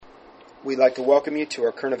We'd like to welcome you to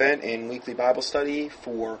our current event and weekly Bible study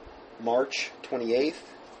for March 28th,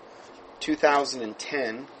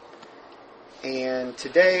 2010. And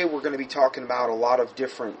today we're going to be talking about a lot of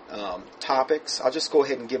different topics. I'll just go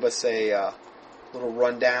ahead and give us a little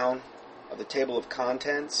rundown of the table of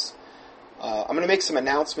contents. I'm going to make some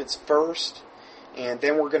announcements first, and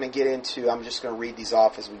then we're going to get into, I'm just going to read these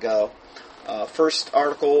off as we go. First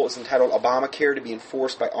article is entitled Obamacare to be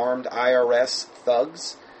enforced by armed IRS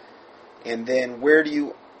thugs. And then where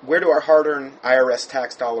do our hard-earned IRS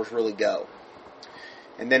tax dollars really go?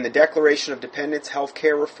 And then the Declaration of Dependence, health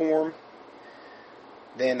care reform.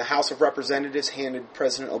 Then the House of Representatives handed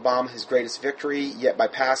President Obama his greatest victory, yet by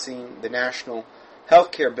passing the National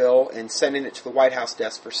Health Care Bill and sending it to the White House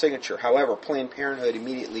desk for signature. However, Planned Parenthood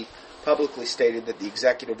immediately publicly stated that the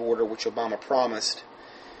executive order which Obama promised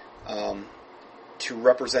to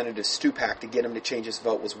Representative Stupak to get him to change his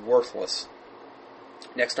vote was worthless.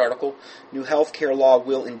 Next article, new health care law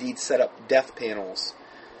will indeed set up death panels.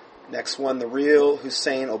 Next one, the real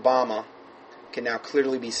Hussein Obama can now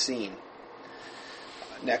clearly be seen.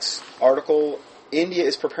 Next article, India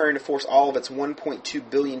is preparing to force all of its 1.2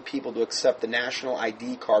 billion people to accept the national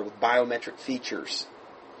ID card with biometric features.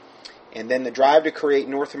 And then the drive to create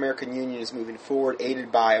North American Union is moving forward,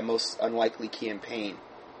 aided by a most unlikely campaign.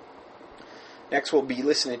 Next, we'll be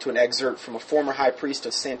listening to an excerpt from a former high priest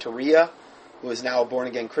of Santeria, who is now a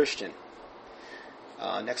born-again Christian.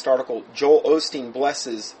 Next article, Joel Osteen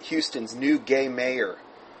blesses Houston's new gay mayor,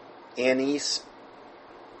 Anise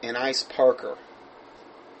Parker.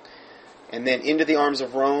 And then Into the Arms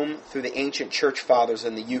of Rome through the ancient church fathers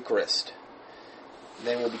and the Eucharist.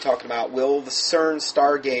 Then we'll be talking about, will the CERN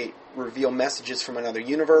Stargate reveal messages from another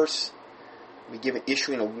universe? We'll be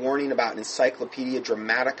issuing a warning about Encyclopedia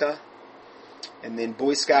Dramatica. And then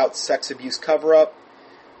Boy Scout sex abuse cover-up.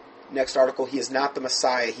 Next article, he is not the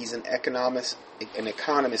Messiah. He's an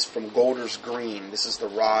economist from Golders Green. This is the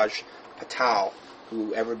Raj Patel,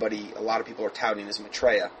 who a lot of people are touting as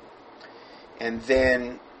Maitreya. And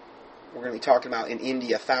then we're going to be talking about in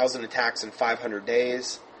India, 1,000 attacks in 500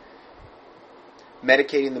 days.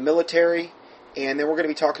 Medicating the military. And then we're going to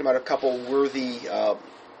be talking about a couple worthy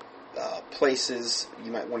places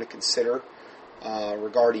you might want to consider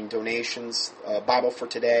regarding donations. Bible for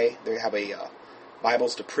Today. They have a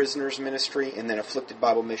Bibles to Prisoners ministry, and then Afflicted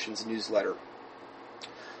Bible Missions newsletter.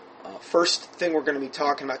 First thing we're going to be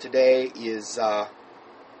talking about today is kind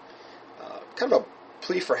of a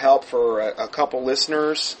plea for help for a couple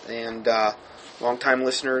listeners and long-time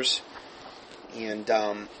listeners. And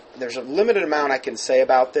there's a limited amount I can say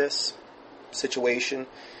about this situation.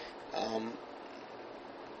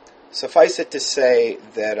 Suffice it to say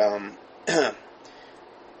that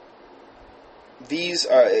these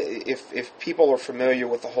are, if people are familiar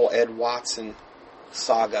with the whole Ed Watson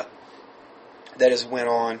saga that has went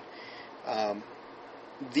on,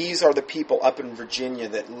 these are the people up in Virginia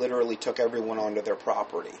that literally took everyone onto their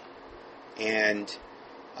property, and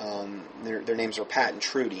their names are Pat and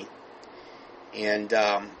Trudy, and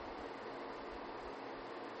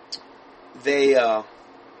they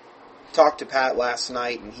talked to Pat last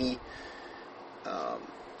night, and he.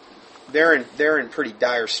 They're in pretty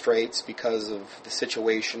dire straits because of the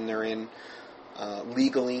situation they're in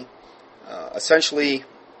legally. Essentially,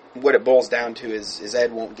 what it boils down to is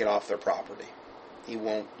Ed won't get off their property. He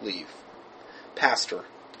won't leave. Pastor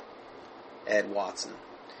Ed Watson.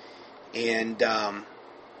 And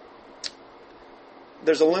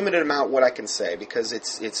there's a limited amount what I can say because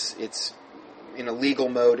it's in a legal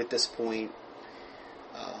mode at this point.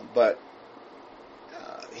 But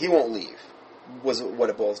he won't leave. Was what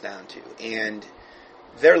it boils down to. And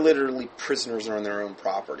they're literally prisoners on their own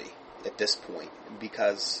property at this point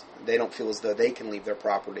because they don't feel as though they can leave their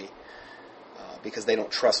property because they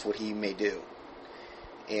don't trust what he may do.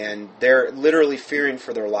 And they're literally fearing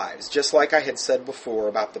for their lives. Just like I had said before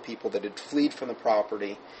about the people that had fled from the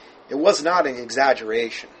property, it was not an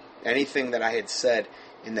exaggeration. Anything that I had said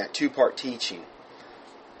in that two-part teaching,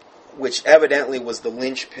 which evidently was the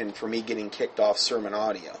linchpin for me getting kicked off Sermon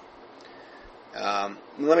Audio.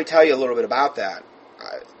 Let me tell you a little bit about that.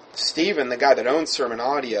 Stephen, the guy that owns Sermon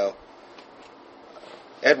Audio,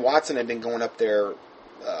 Ed Watson had been going up there,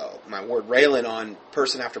 railing on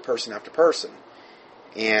person after person after person.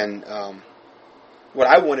 And what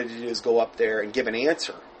I wanted to do is go up there and give an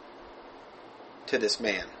answer to this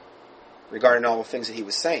man regarding all the things that he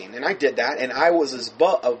was saying. And I did that, and I was as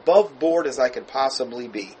above board as I could possibly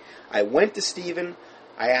be. I went to Stephen.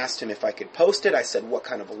 I asked him if I could post it. I said, what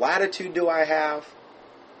kind of latitude do I have?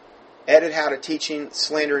 Ed had a teaching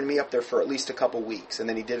slandering me up there for at least a couple weeks, and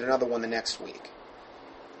then he did another one the next week.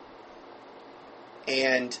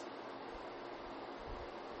 And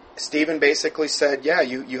Stephen basically said, yeah,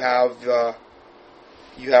 you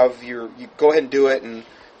go ahead and do it, and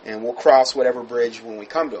we'll cross whatever bridge when we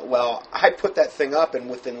come to it. Well, I put that thing up, and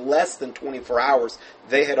within less than 24 hours,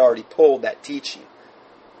 they had already pulled that teaching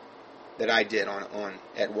that I did on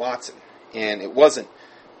at Watson. And it wasn't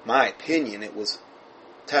my opinion, it was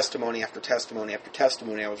testimony after testimony after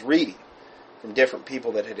testimony I was reading from different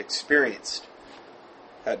people that had had experiences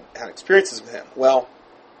with him. Well,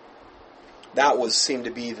 that seemed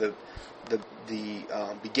to be the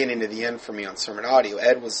beginning of the end for me on Sermon Audio.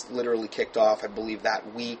 Ed was literally kicked off, I believe,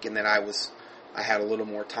 that week, and then I had a little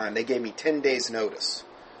more time. They gave me 10 days notice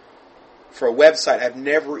for a website I've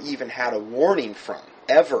never even had a warning from,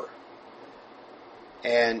 ever.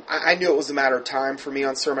 And I knew it was a matter of time for me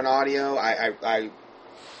on Sermon Audio. I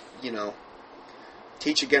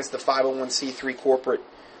teach against the 501c3 corporate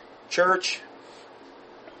church,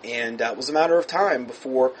 and it was a matter of time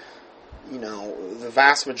before, the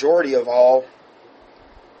vast majority of all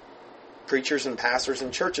preachers and pastors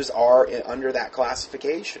and churches are under that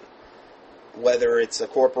classification. Whether it's a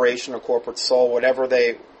corporation or corporate soul, whatever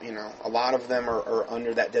a lot of them are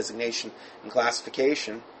under that designation and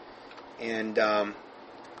classification. And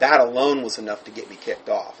that alone was enough to get me kicked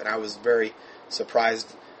off. And I was very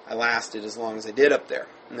surprised I lasted as long as I did up there.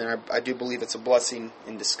 And then I do believe it's a blessing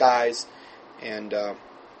in disguise. And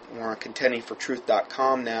we're on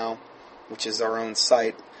contendingfortruth.com now, which is our own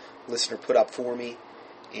site listener put up for me.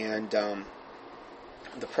 And the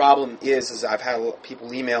problem is I've had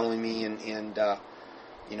people emailing me, and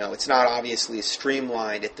it's not obviously as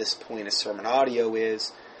streamlined at this point as Sermon Audio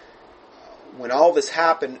is. When all this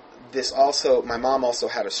happened, my mom also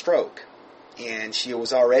had a stroke, and she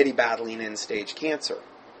was already battling end-stage cancer.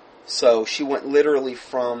 So she went literally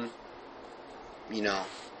from, the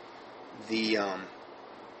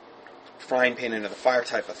frying pan into the fire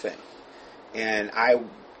type of thing. And I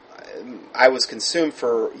was consumed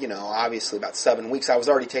for, obviously about 7 weeks. I was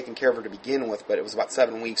already taking care of her to begin with, but it was about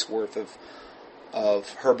 7 weeks worth of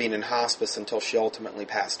her being in hospice until she ultimately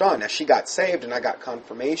passed on. Now, she got saved, and I got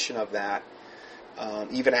confirmation of that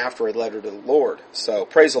even after I led her to the Lord. So,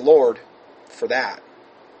 praise the Lord for that.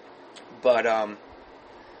 But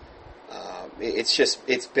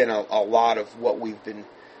it's been a lot of what we've been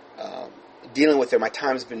dealing with there. My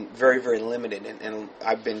time's been very, very limited, and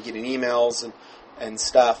I've been getting emails and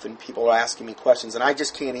stuff, and people are asking me questions, and I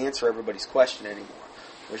just can't answer everybody's question anymore.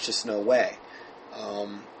 There's just no way.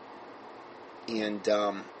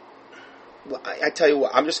 Well, I tell you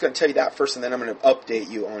what, I'm just going to tell you that first, and then I'm going to update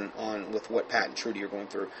you on with what Pat and Trudy are going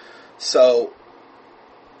through. So,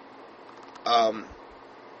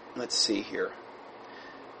 let's see here.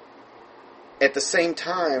 At the same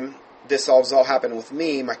time this was all happening with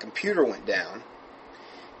me, my computer went down,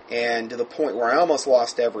 and to the point where I almost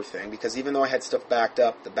lost everything, because even though I had stuff backed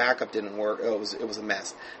up, the backup didn't work. It was a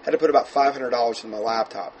mess. I had to put about $500 in my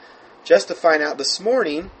laptop, just to find out this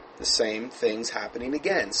morning the same thing's happening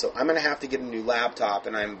again. So I'm going to have to get a new laptop,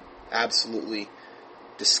 and I'm absolutely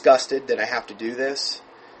disgusted that I have to do this.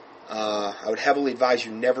 I would heavily advise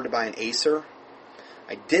you never to buy an Acer.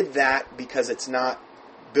 I did that because it's not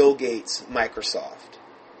Bill Gates' Microsoft.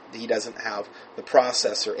 He doesn't have the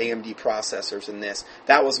processor, AMD processors in this.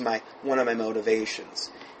 That was one of my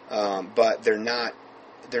motivations. But they're not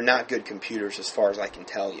good computers as far as I can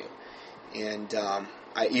tell you. And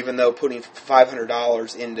even though putting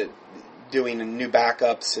 $500 into doing new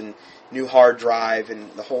backups and new hard drive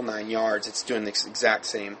and the whole 9 yards, it's doing the exact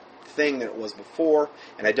same thing that it was before,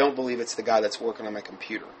 and I don't believe it's the guy that's working on my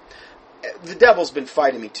computer. The devil's been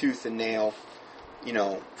fighting me tooth and nail,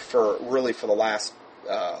 for the last,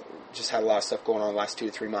 just had a lot of stuff going on the last 2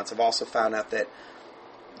 to 3 months. I've also found out that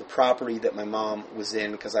the property that my mom was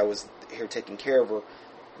in, because I was here taking care of her,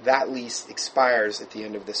 that lease expires at the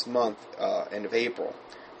end of this month, end of April.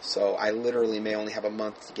 So I literally may only have a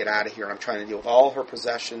month to get out of here. I'm trying to deal with all her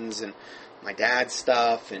possessions and my dad's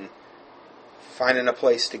stuff and finding a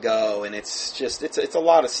place to go. And it's a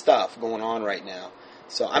lot of stuff going on right now.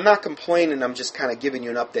 So I'm not complaining. I'm just kind of giving you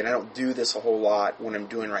an update. I don't do this a whole lot when I'm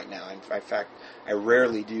doing right now. In fact, I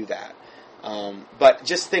rarely do that. But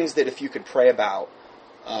just things that if you could pray about,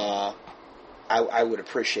 I would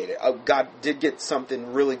appreciate it. God did get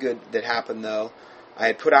something really good that happened, though. I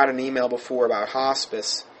had put out an email before about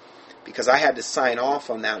hospice because I had to sign off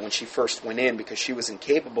on that when she first went in because she was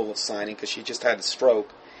incapable of signing because she just had a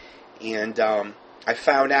stroke. And I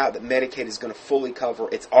found out that Medicaid is going to fully cover,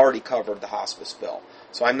 it's already covered the hospice bill.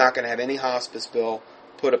 So I'm not going to have any hospice bill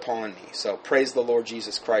put upon me. So praise the Lord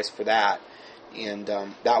Jesus Christ for that. And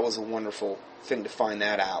that was a wonderful thing to find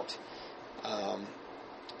that out.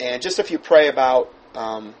 And just if you pray about,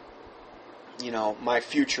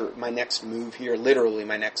 my next move here, literally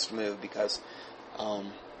my next move, because I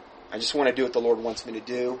just want to do what the Lord wants me to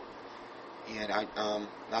do, and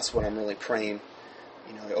that's what I'm really praying.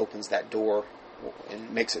 It opens that door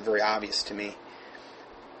and makes it very obvious to me.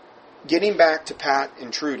 Getting back to Pat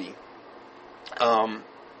and Trudy,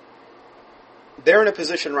 they're in a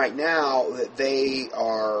position right now that they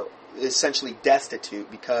are essentially destitute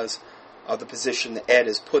because of the position that Ed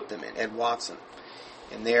has put them in, Ed Watson.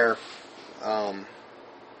 And they're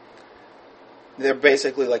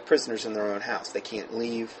basically like prisoners in their own house. They can't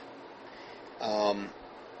leave.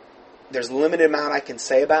 There's a limited amount I can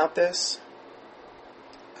say about this.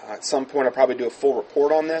 At some point I'll probably do a full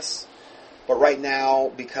report on this. But right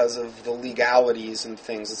now, because of the legalities and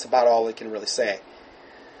things, it's about all I can really say.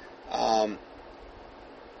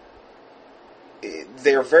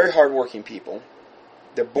 They're very hardworking people.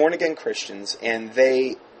 They're born-again Christians, and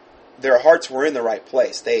their hearts were in the right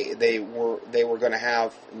place. They were going to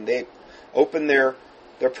have, and they opened their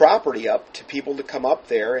property up to people to come up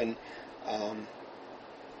there, and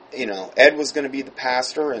Ed was going to be the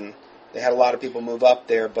pastor, and they had a lot of people move up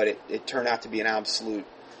there, but it turned out to be an absolute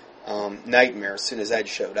nightmare as soon as Ed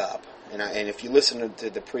showed up. And if you listen to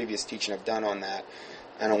the previous teaching I've done on that,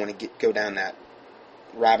 I don't want to go down that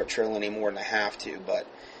rabbit trail any more than I have to, but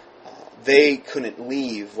they couldn't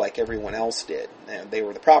leave like everyone else did. They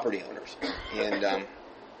were the property owners, and it's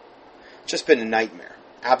just been a nightmare,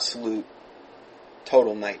 absolute,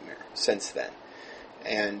 total nightmare since then.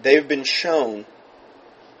 And they've been shown,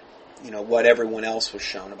 what everyone else was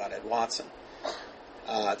shown about Ed Watson.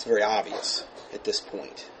 It's very obvious at this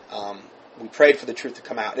point. We prayed for the truth to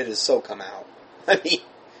come out. It has so come out. I mean,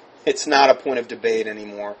 it's not a point of debate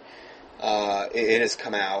anymore. It has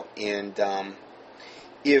come out. And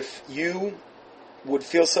if you would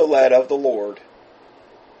feel so led of the Lord,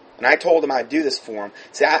 and I told him I'd do this for him.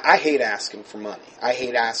 See, I hate asking for money. I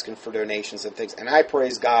hate asking for donations and things. And I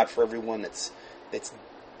praise God for everyone that's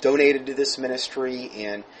donated to this ministry.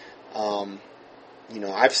 And,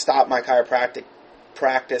 I've stopped my chiropractic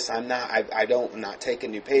practice. I'm not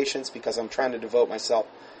taking new patients because I'm trying to devote myself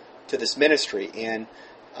to this ministry. And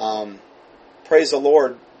praise the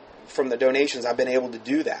Lord, from the donations I've been able to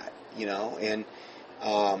do that, and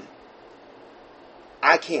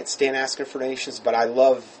I can't stand asking for donations, but I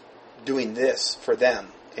love doing this for them.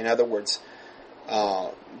 In other words,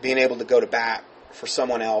 being able to go to bat for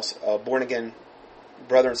someone else, a born-again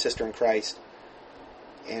brother and sister in Christ.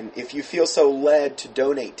 And if you feel so led to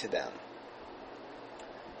donate to them,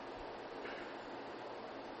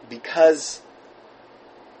 because,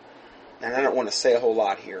 and I don't want to say a whole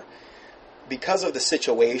lot here, because of the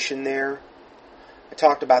situation there, I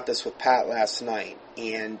talked about this with Pat last night,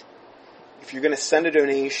 and if you're going to send a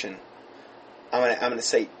donation, I'm going to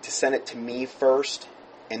say to send it to me first,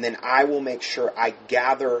 and then I will make sure I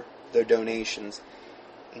gather the donations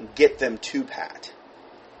and get them to Pat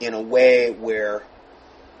in a way where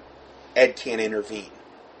Ed can't intervene,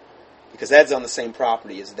 because Ed's on the same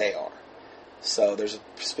property as they are. So there's a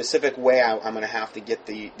specific way I'm going to have to get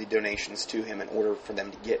the donations to him in order for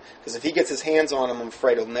them to get, because if he gets his hands on them, I'm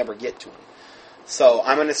afraid he'll never get to them. So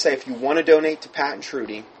I'm going to say, if you want to donate to Pat and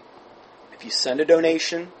Trudy, if you send a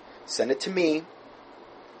donation, send it to me,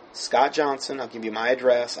 Scott Johnson. I'll give you my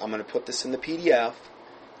address. I'm going to put this in the PDF.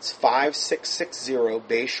 It's 5660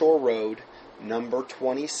 Bayshore Road, number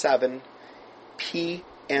 27,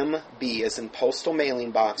 PMB, as in Postal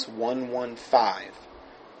Mailing Box 115.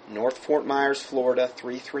 North Fort Myers, Florida,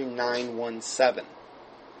 33917.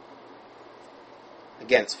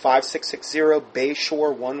 Again, it's 5660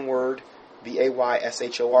 Bayshore, one word,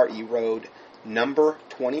 Bayshore Road, number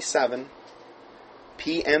 27,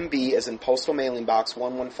 PMB, as in Postal Mailing Box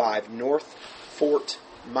 115, North Fort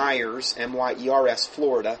Myers, Myers,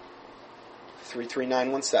 Florida,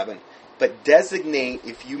 33917. But designate,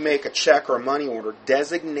 if you make a check or a money order,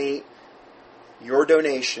 designate your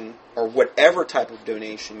donation, or whatever type of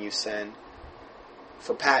donation you send,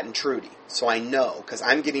 for Pat and Trudy. So I know, because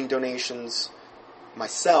I'm getting donations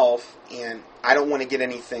myself, and I don't want to get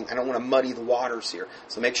anything, I don't want to muddy the waters here.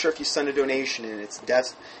 So make sure if you send a donation, and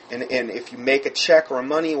and if you make a check or a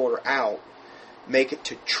money order out, make it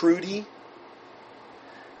to Trudy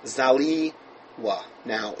Zaliva.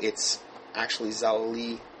 Now, it's actually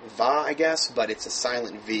Zaliva, I guess, but it's a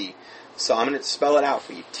silent V. So I'm going to spell it out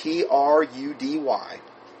for you. Trudy,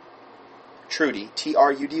 Trudy,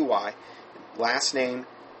 Trudy, last name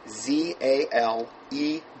Zalewa.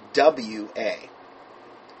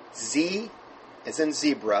 Z as in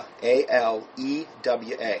zebra,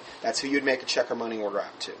 Alewa. That's who you'd make a check or money order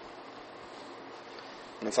out to.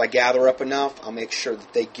 And if I gather up enough, I'll make sure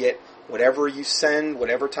that they get Whatever you send,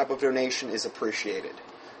 whatever type of donation is appreciated.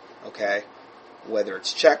 Okay? Whether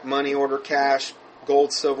it's check, money order, cash,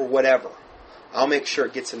 gold, silver, whatever. I'll make sure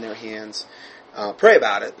it gets in their hands. Pray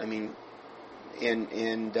about it. I mean,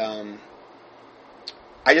 and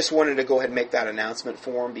I just wanted to go ahead and make that announcement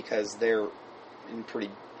for them because they're in pretty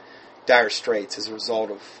dire straits as a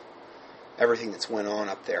result of everything that's went on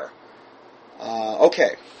up there.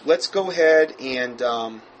 Okay, let's go ahead and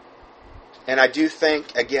I do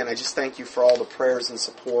thank, again, I just thank you for all the prayers and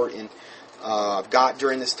support and I've got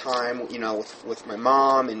during this time, with my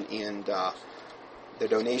mom and the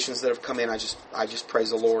donations that have come in. I just praise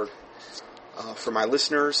the Lord for my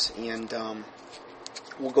listeners, and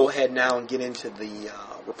we'll go ahead now and get into the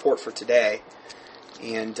report for today.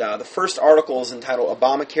 And the first article is entitled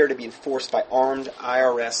 "Obamacare to be enforced by armed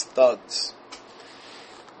IRS thugs."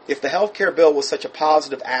 If the health care bill was such a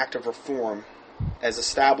positive act of reform as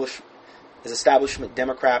establishment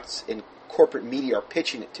Democrats and corporate media are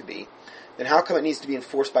pitching it to be, then how come it needs to be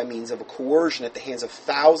enforced by means of a coercion at the hands of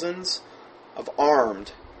thousands of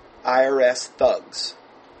armed IRS thugs?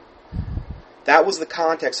 That was the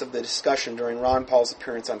context of the discussion during Ron Paul's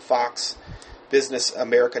appearance on Fox Business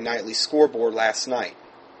America Nightly Scoreboard last night,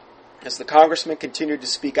 as the congressman continued to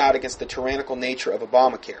speak out against the tyrannical nature of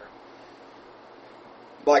Obamacare.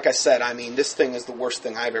 Like I said, I mean, this thing is the worst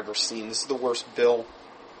thing I've ever seen. This is the worst bill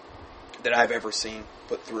that I've ever seen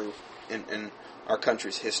put through in our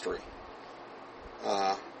country's history.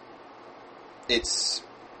 It's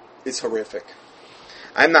horrific.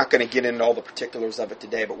 I'm not going to get into all the particulars of it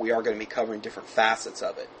today, but we are going to be covering different facets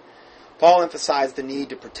of it. Paul emphasized the need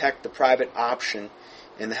to protect the private option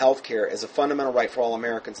in the health care as a fundamental right for all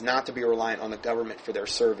Americans not to be reliant on the government for their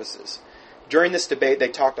services. During this debate, they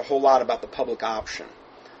talked a whole lot about the public option.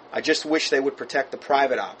 I just wish they would protect the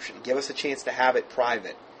private option. Give us a chance to have it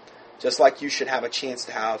private. Just like you should have a chance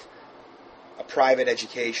to have a private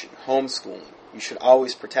education, homeschooling. You should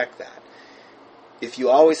always protect that. If you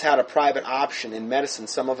always had a private option in medicine,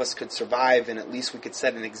 some of us could survive, and at least we could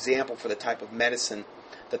set an example for the type of medicine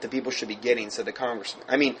that the people should be getting, said the congressman.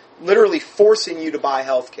 I mean, literally forcing you to buy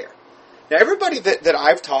health care. Now, everybody that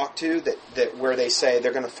I've talked to that where they say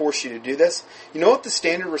they're going to force you to do this, you know what the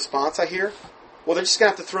standard response I hear? Well, they're just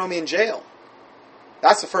going to have to throw me in jail.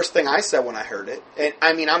 That's the first thing I said when I heard it. And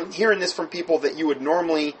I mean, I'm hearing this from people that you would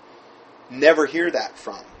normally never hear that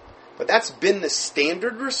from. But that's been the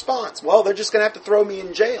standard response. Well, they're just going to have to throw me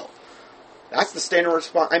in jail. That's the standard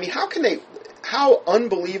response. I mean, how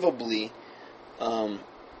unbelievably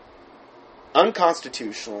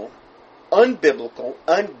unconstitutional, unbiblical,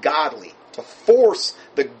 ungodly to force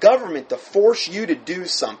the government to force you to do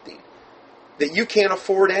something that you can't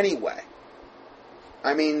afford anyway.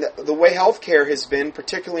 I mean, the way healthcare has been,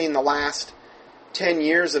 particularly in the last 10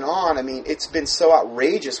 years and on, I mean, it's been so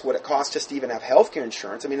outrageous what it costs just to even have healthcare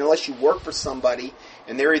insurance. I mean, unless you work for somebody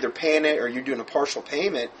and they're either paying it or you're doing a partial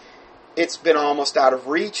payment, it's been almost out of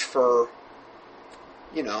reach for,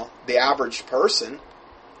 the average person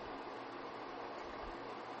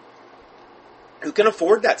who can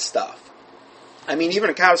afford that stuff. I mean,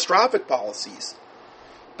 even catastrophic policies.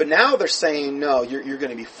 But now they're saying, no, you're going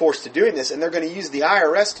to be forced to doing this, and they're going to use the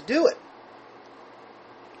IRS to do it.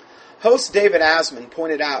 Host David Asman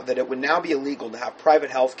pointed out that it would now be illegal to have private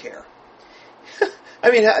health care. I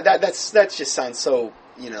mean, that just sounds so,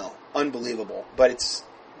 unbelievable. But it's,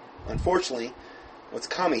 unfortunately, what's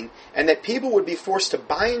coming. And that people would be forced to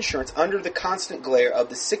buy insurance under the constant glare of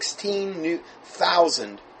the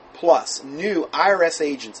 16,000 plus new IRS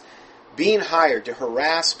agents being hired to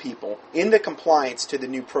harass people into compliance to the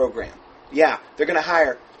new program. Yeah, they're going to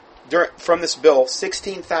hire, from this bill,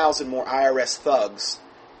 16,000 more IRS thugs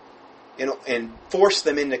and force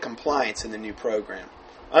them into compliance in the new program.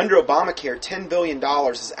 Under Obamacare, $10 billion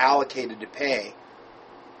is allocated to pay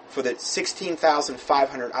for the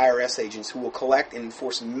 16,500 IRS agents who will collect and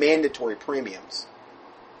enforce mandatory premiums.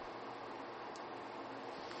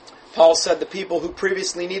 Paul said the people who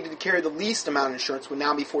previously needed to carry the least amount of insurance would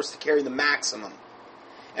now be forced to carry the maximum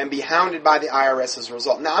and be hounded by the IRS as a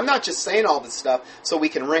result. Now, I'm not just saying all this stuff so we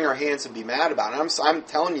can wring our hands and be mad about it. I'm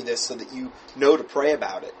telling you this so that you know to pray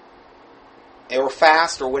about it. Or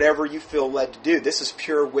fast or whatever you feel led to do. This is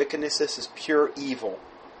pure wickedness. This is pure evil.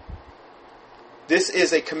 This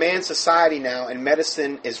is a command society now, and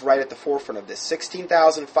medicine is right at the forefront of this.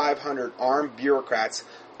 16,500 armed bureaucrats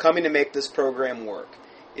coming to make this program work.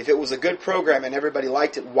 If it was a good program and everybody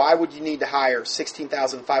liked it, why would you need to hire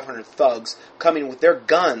 16,500 thugs coming with their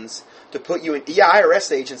guns to put you in... Yeah,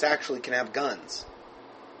 IRS agents actually can have guns.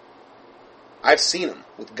 I've seen them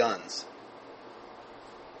with guns.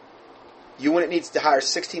 You wouldn't need to hire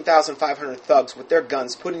 16,500 thugs with their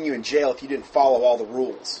guns putting you in jail if you didn't follow all the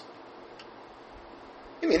rules.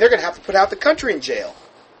 I mean, they're going to have to put out the country in jail.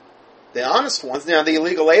 The honest ones, now the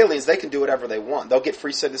illegal aliens, they can do whatever they want. They'll get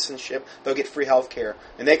free citizenship, they'll get free health care,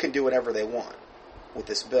 and they can do whatever they want with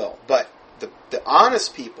this bill. But the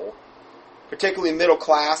honest people, particularly middle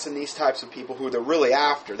class and these types of people who they're really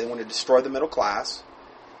after, they want to destroy the middle class,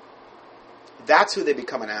 that's who they're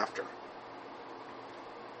becoming after.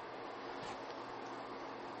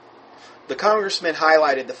 The congressman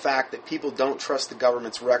highlighted the fact that people don't trust the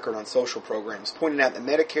government's record on social programs, pointing out that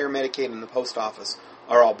Medicare, Medicaid, and the post office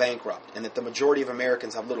are all bankrupt, and that the majority of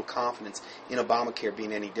Americans have little confidence in Obamacare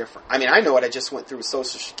being any different. I mean, I know what I just went through with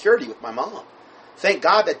Social Security with my mom. Thank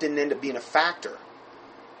God that didn't end up being a factor.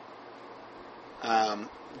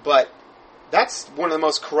 But that's one of the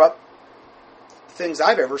most corrupt things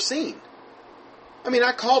I've ever seen. I mean,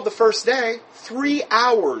 I called the first day, 3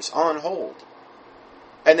 hours on hold.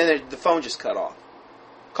 And then the phone just cut off.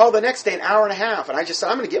 Called the next day, an hour and a half, and I just said,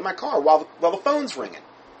 I'm going to get in my car while the phone's ringing.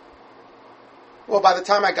 Well, by the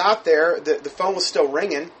time I got there, the phone was still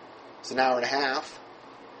ringing. It's an hour and a half.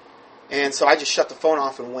 And so I just shut the phone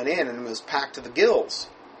off and went in, and it was packed to the gills.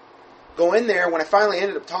 Go in there, when I finally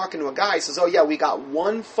ended up talking to a guy, he says, oh yeah, we got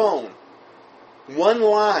one phone, one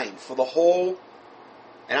line for the whole,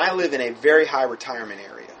 and I live in a very high retirement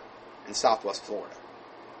area in Southwest Florida.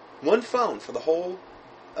 One phone for the whole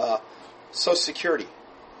Social Security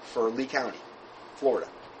for Lee County, Florida.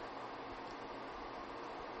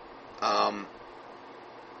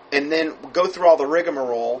 And then go through all the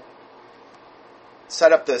rigmarole,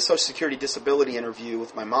 set up the Social Security disability interview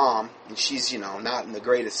with my mom, and she's, not in the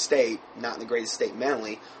greatest state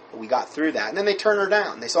mentally, but we got through that. And then they turn her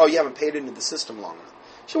down. They say, oh, you haven't paid into the system long enough.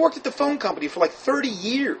 She worked at the phone company for like 30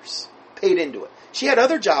 years, paid into it. She had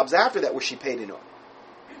other jobs after that where she paid into it.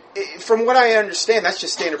 From what I understand, that's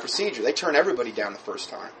just standard procedure. They turn everybody down the first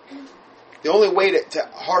time. The only way to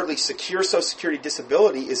hardly secure Social Security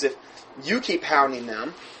disability is if you keep hounding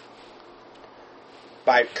them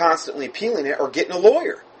by constantly appealing it or getting a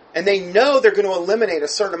lawyer. And they know they're going to eliminate a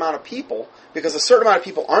certain amount of people because a certain amount of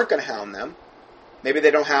people aren't going to hound them. Maybe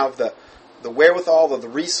they don't have the wherewithal or the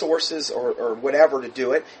resources or whatever to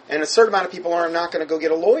do it. And a certain amount of people are not going to go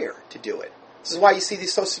get a lawyer to do it. This is why you see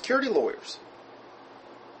these Social Security lawyers.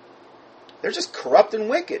 They're just corrupt and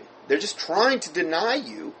wicked. They're just trying to deny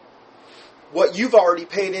you what you've already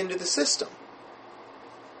paid into the system.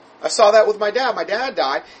 I saw that with my dad. My dad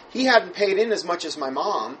died. He hadn't paid in as much as my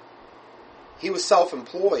mom. He was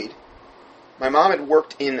self-employed. My mom had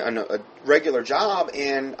worked in a regular job,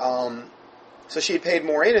 and so she had paid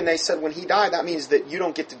more in, and they said when he died, that means that you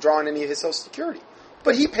don't get to draw on any of his Social Security.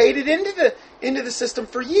 But he paid it into the system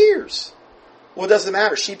for years. Well, it doesn't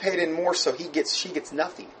matter. She paid in more, so she gets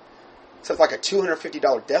nothing. Except like a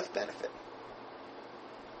 $250 death benefit.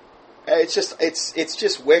 It's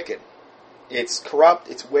just wicked. It's corrupt,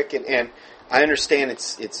 it's wicked, and I understand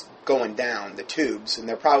it's going down the tubes, and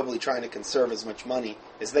they're probably trying to conserve as much money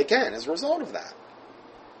as they can as a result of that.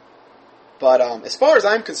 But as far as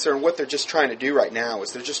I'm concerned, what they're just trying to do right now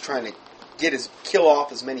is they're just trying to kill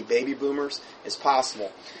off as many baby boomers as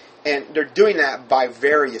possible. And they're doing that by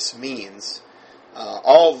various means.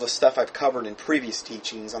 All of the stuff I've covered in previous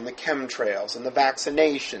teachings on the chemtrails and the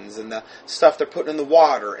vaccinations and the stuff they're putting in the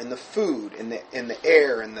water and the food and the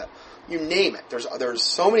air and you name it. There's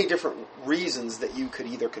so many different reasons that you could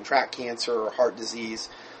either contract cancer or heart disease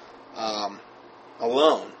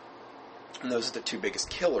alone. And those are the two biggest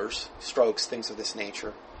killers, strokes, things of this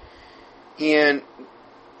nature. And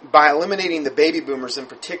by eliminating the baby boomers in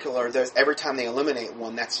particular, every time they eliminate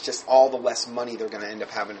one, that's just all the less money they're going to end up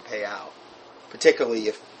having to pay out. Particularly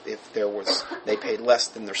if they paid less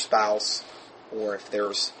than their spouse, or if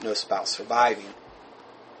there's no spouse surviving.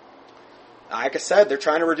 Like I said, they're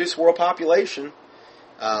trying to reduce world population.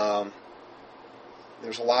 There's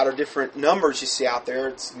a lot of different numbers you see out there.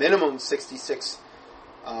 It's minimum 66%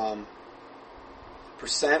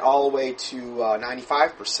 all the way to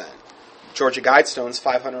 95%. Georgia Guidestone's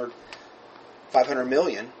 500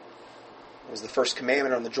 million. Was the first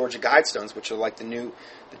commandment on the Georgia Guidestones, which are like the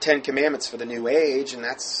 10 commandments for the new age, and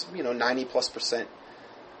that's 90+%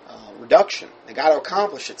 reduction. They got to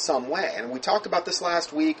accomplish it some way, and we talked about this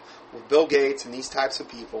last week with Bill Gates and these types of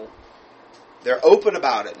people. They're open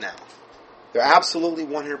about it now. They're absolutely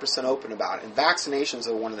 100% open about it, and vaccinations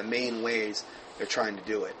are one of the main ways they're trying to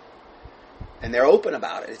do it. And they're open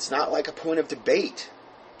about it. It's not like a point of debate.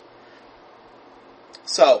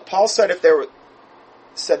 So Paul said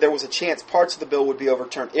there was a chance parts of the bill would be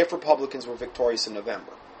overturned if Republicans were victorious in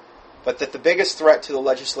November. but that the biggest threat to the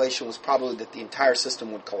legislation was probably that the entire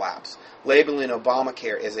system would collapse, labeling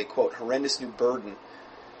Obamacare as a, quote, horrendous new burden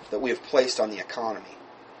that we have placed on the economy.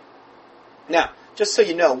 Now, just so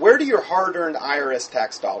you know, where do your hard-earned IRS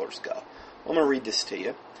tax dollars go? Well, I'm going to read this to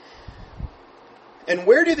you. And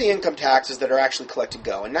where do the income taxes that are actually collected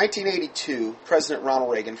go? In 1982, President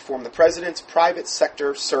Ronald Reagan formed the President's Private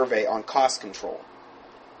Sector Survey on Cost Control.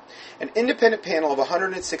 An independent panel of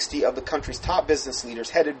 160 of the country's top business leaders,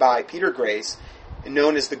 headed by Peter Grace,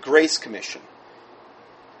 known as the Grace Commission,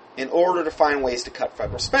 in order to find ways to cut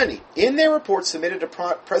federal spending. In their report submitted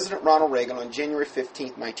to President Ronald Reagan on January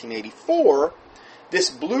 15, 1984, this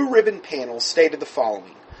blue ribbon panel stated the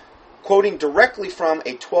following, quoting directly from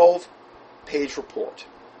a 12-page report,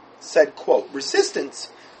 said, quote, resistance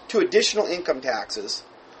to additional income taxes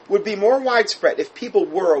would be more widespread if people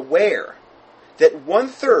were aware that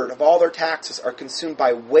 1/3 of all their taxes are consumed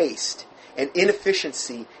by waste and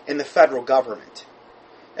inefficiency in the federal government,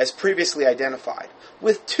 as previously identified,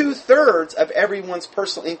 with 2/3 of everyone's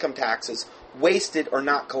personal income taxes wasted or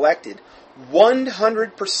not collected.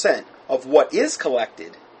 100% of what is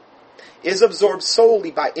collected is absorbed solely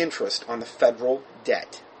by interest on the federal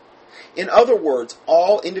debt. In other words,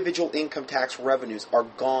 all individual income tax revenues are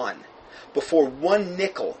gone before 1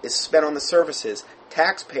 nickel is spent on the services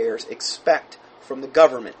taxpayers expect from the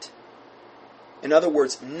government. In other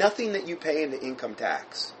words, nothing that you pay into income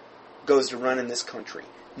tax goes to run in this country.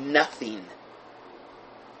 Nothing.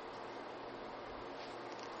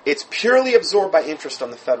 It's purely absorbed by interest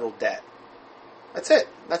on the federal debt. That's it.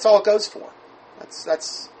 That's all it goes for.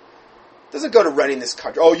 That's doesn't go to running this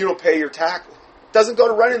country. Oh, you don't pay your tax. Doesn't go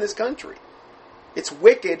to running this country. It's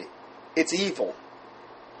wicked. It's evil.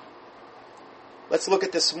 Let's look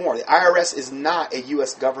at this some more. The IRS is not a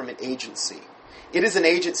U.S. government agency. It is an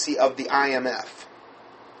agency of the IMF.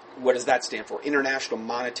 What does that stand for? International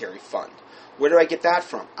Monetary Fund. Where do I get that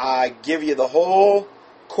from? I give you the whole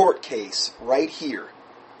court case right here.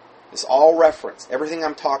 It's all referenced. Everything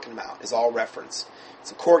I'm talking about is all referenced.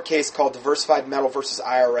 It's a court case called Diversified Metal versus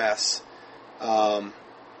IRS.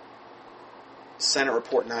 Senate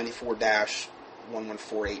Report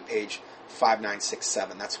 94-1148, page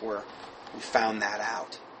 5967. That's where we found that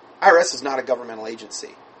out. IRS is not a governmental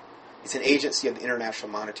agency. It's an agency of the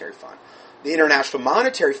International Monetary Fund. The International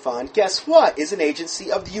Monetary Fund, guess what, is an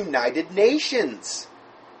agency of the United Nations.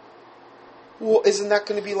 Well, isn't that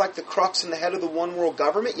going to be like the crux and the head of the one world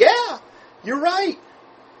government? Yeah, you're right.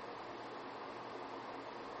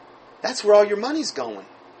 That's where all your money's going.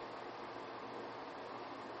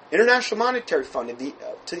 International Monetary Fund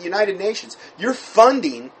to the United Nations. You're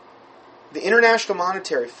funding the International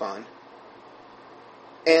Monetary Fund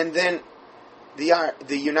and then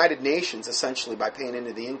the United Nations, essentially, by paying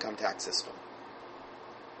into the income tax system.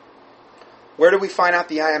 Where do we find out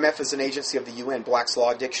the IMF is an agency of the UN? Black's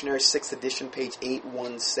Law Dictionary, 6th edition, page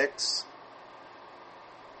 816.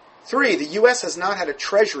 3. The U.S. has not had a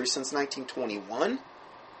treasury since 1921.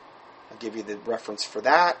 I'll give you the reference for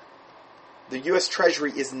that. The U.S.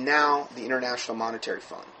 Treasury is now the International Monetary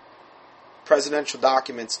Fund. Presidential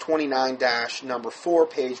Documents 29-4,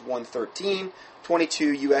 page 113,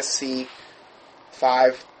 22 U.S.C.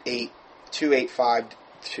 285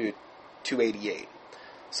 to 288.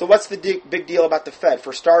 So what's the big deal about the Fed?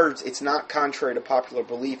 For starters, it's not, contrary to popular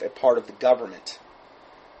belief, a part of the government.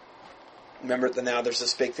 Remember that now there's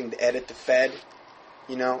this big thing to edit the Fed?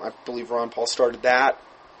 You know, I believe Ron Paul started that.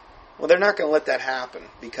 Well, they're not going to let that happen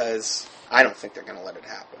because I don't think they're going to let it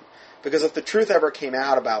happen. Because if the truth ever came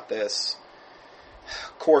out about this,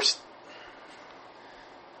 of course,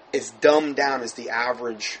 as dumbed down as the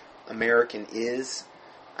average American is,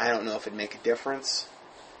 I don't know if it'd make a difference.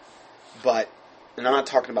 But, and I'm not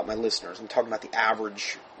talking about my listeners, I'm talking about the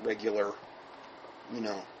average, regular,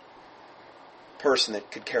 person that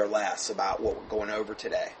could care less about what we're going over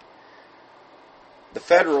today. The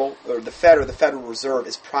Fed or the Federal Reserve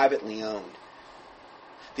is privately owned.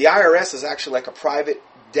 The IRS is actually like a private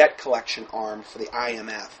debt collection arm for the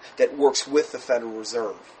IMF that works with the Federal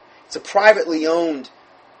Reserve. It's a privately owned,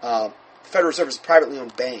 the Federal Reserve is a privately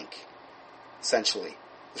owned bank, essentially.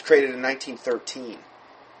 It was created in 1913.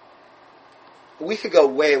 We could go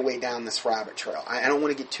way, way down this rabbit trail. I don't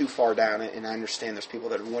want to get too far down it, and I understand there's people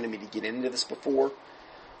that have wanted me to get into this before,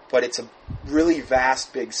 but it's a really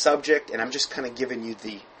vast, big subject, and I'm just kind of giving you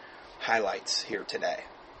the highlights here today.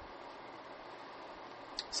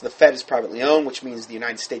 So the Fed is privately owned, which means the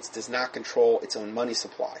United States does not control its own money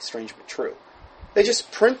supply. Strange but true. They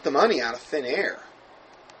just print the money out of thin air.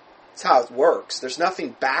 That's how it works. There's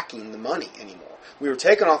nothing backing the money anymore. We were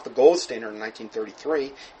taken off the gold standard in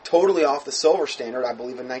 1933, totally off the silver standard, I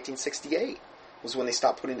believe, in 1968. was when they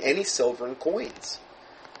stopped putting any silver in coins.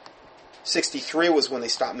 63 was when they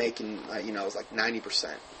stopped making, it was like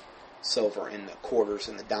 90% silver in the quarters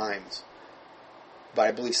and the dimes. But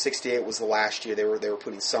I believe 68 was the last year they were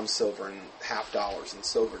putting some silver in half dollars and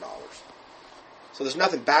silver dollars. So there's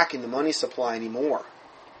nothing backing the money supply anymore.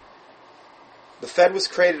 The Fed was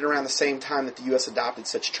created around the same time that the U.S. adopted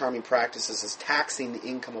such charming practices as taxing the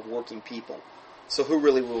income of working people. So who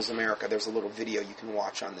really rules America? There's a little video you can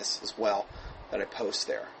watch on this as well that I post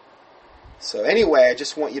there. So anyway, I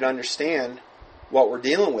just want you to understand what we're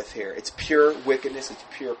dealing with here. It's pure wickedness, it's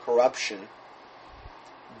pure corruption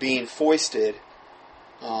being foisted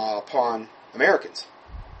upon Americans.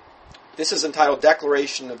 This is entitled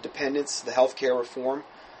Declaration of Dependence, the Healthcare Reform.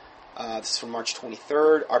 This is from March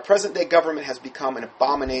 23rd. Our present-day government has become an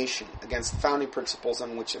abomination against the founding principles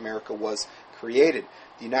on which America was created.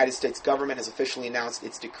 The United States government has officially announced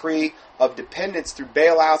its decree of dependence through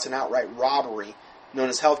bailouts and outright robbery, known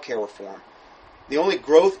as healthcare reform. The only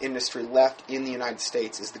growth industry left in the United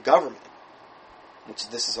States is the government, which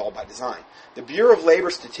this is all by design. The Bureau of Labor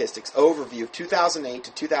Statistics overview of 2008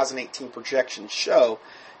 to 2018 projections show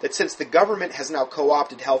that since the government has now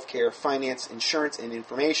co-opted healthcare, finance, insurance, and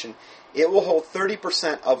information, it will hold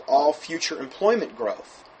 30% of all future employment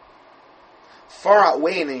growth, far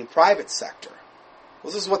outweighing any private sector.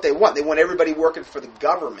 Well, this is what they want. They want everybody working for the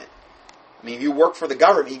government. I mean, if you work for the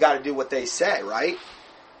government, you got to do what they say, right?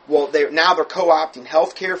 Well, now they're co-opting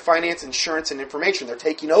healthcare, finance, insurance, and information. They're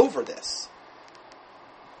taking over this.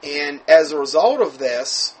 And as a result of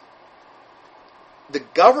this, the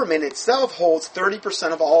government itself holds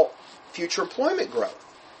 30% of all future employment growth.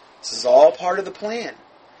 This is all part of the plan.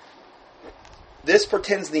 This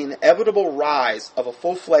portends the inevitable rise of a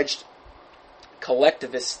full-fledged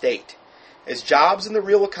collectivist state. As jobs in the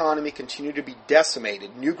real economy continue to be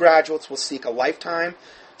decimated, new graduates will seek a lifetime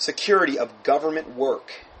security of government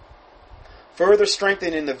work, further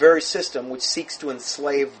strengthening the very system which seeks to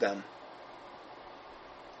enslave them.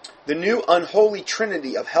 The new unholy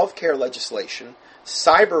trinity of healthcare legislation,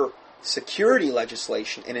 cyber security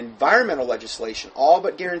legislation, and environmental legislation all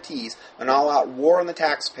but guarantees an all-out war on the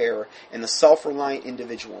taxpayer and the self-reliant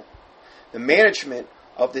individual. The management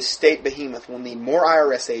of this state behemoth will need more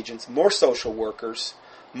IRS agents, more social workers,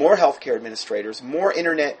 more healthcare administrators, more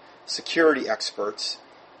internet security experts,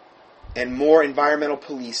 and more environmental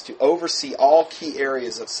police to oversee all key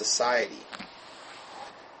areas of society.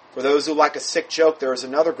 For those who like a sick joke, there is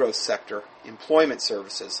another growth sector, employment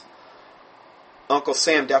services. Uncle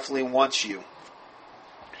Sam definitely wants you.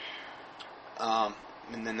 And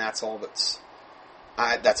then that's all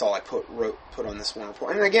I put on this one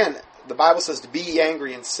report. And again, the Bible says to be ye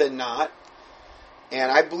angry and sin not.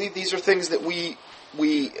 And I believe these are things that we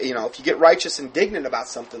if you get righteous and indignant about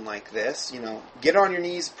something like this, get on your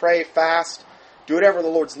knees, pray, fast, do whatever the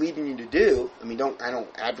Lord's leading you to do. I mean, I don't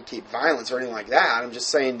advocate violence or anything like that. I'm just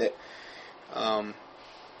saying that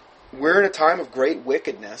we're in a time of great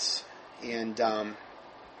wickedness, and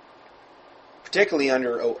particularly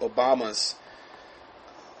under Obama's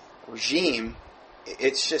regime,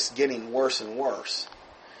 it's just getting worse and worse.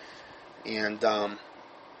 And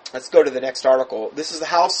let's go to the next article. This is the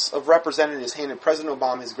House of Representatives handed President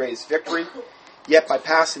Obama his greatest victory, yet by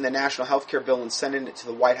passing the National Health Care Bill and sending it to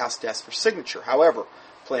the White House desk for signature. However,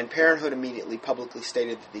 Planned Parenthood immediately publicly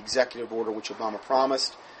stated that the executive order which Obama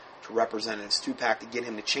promised to Representative Stupak to get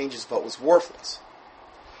him to change his vote was worthless.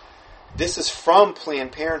 This is from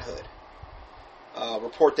Planned Parenthood, a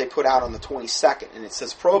report they put out on the 22nd, and it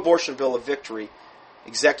says, pro-abortion bill of victory,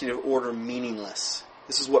 executive order meaningless.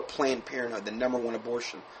 This is what Planned Parenthood, the number one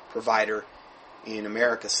abortion provider in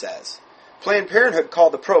America, says. Planned Parenthood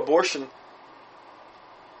called the pro-abortion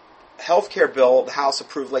health care bill the House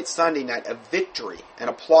approved late Sunday night a victory and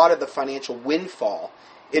applauded the financial windfall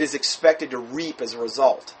it is expected to reap as a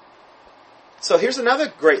result. So here's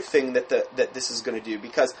another great thing that this is going to do,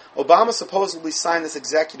 because Obama supposedly signed this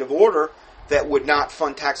executive order that would not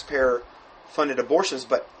fund taxpayer-funded abortions,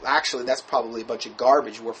 but actually that's probably a bunch of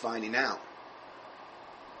garbage we're finding out.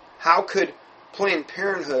 How could Planned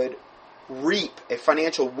Parenthood reap a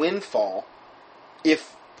financial windfall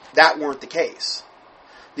if that weren't the case?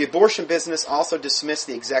 The abortion business also dismissed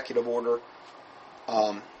the executive order.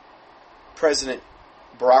 President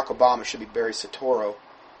Barack Obama, should be Barry Soetoro,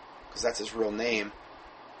 because that's his real name.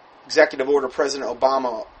 Executive order President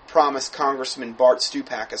Obama promised Congressman Bart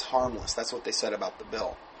Stupak as harmless. That's what they said about the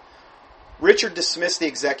bill. Richard dismissed the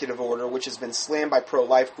executive order, which has been slammed by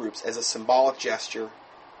pro-life groups, as a symbolic gesture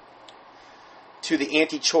to the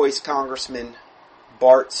anti-choice Congressman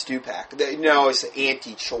Bart Stupak. No, it's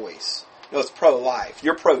anti-choice. No, it's pro-life.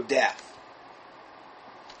 You're pro-death.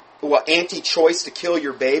 anti-choice to kill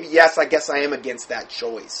your baby? Yes, I guess I am against that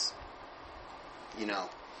choice.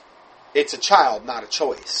 It's a child, not a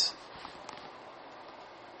choice.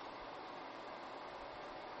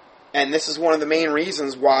 And this is one of the main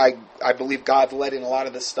reasons why I believe God's letting a lot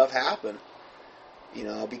of this stuff happen.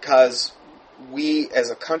 Because we as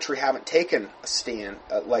a country haven't taken a stand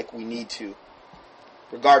like we need to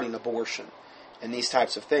regarding abortion and these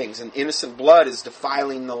types of things. And innocent blood is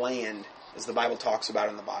defiling the land, as the Bible talks about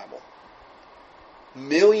in the Bible.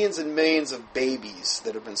 Millions and millions of babies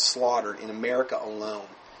that have been slaughtered in America alone.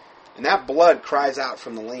 And that blood cries out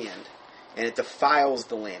from the land, and it defiles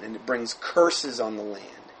the land, and it brings curses on the land.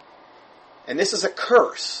 And this is a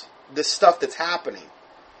curse, this stuff that's happening.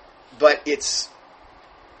 But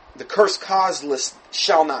the curse causeless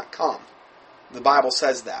shall not come. The Bible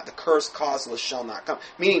says that. The curse causeless shall not come.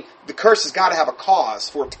 Meaning, the curse has got to have a cause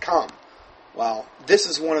for it to come. Well, this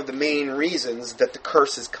is one of the main reasons that the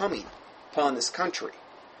curse is coming upon this country.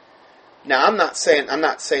 Now, I'm not saying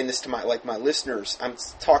this to my listeners. I'm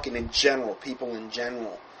talking in general, people in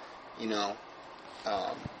general.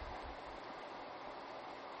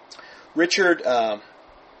 Richard,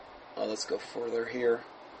 let's go further here.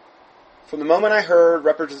 From the moment I heard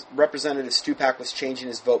Representative Stupak was changing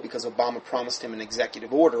his vote because Obama promised him an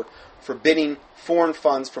executive order forbidding foreign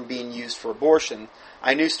funds from being used for abortion,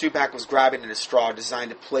 I knew Stupak was grabbing at a straw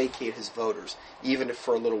designed to placate his voters, even if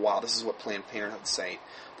for a little while. This is what Planned Parenthood is saying.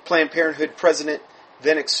 The Planned Parenthood president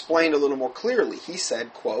then explained a little more clearly. He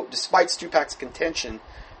said, quote, despite Stupak's contention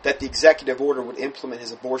that the executive order would implement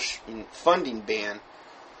his abortion funding ban,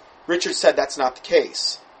 Richard said that's not the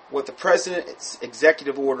case. What the president's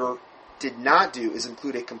executive order did not do is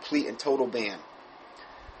include a complete and total ban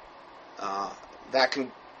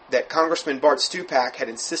that Congressman Bart Stupak had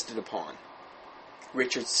insisted upon.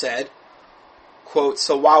 Richard said, quote,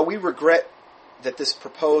 so while we regret that this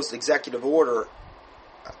proposed executive order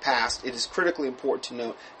passed, it is critically important to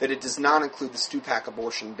note that it does not include the Stupak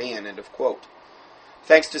abortion ban, end of quote.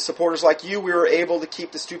 Thanks to supporters like you, we were able to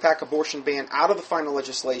keep the Stupak abortion ban out of the final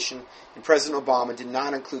legislation, and President Obama did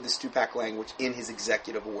not include the Stupak language in his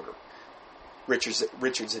executive order.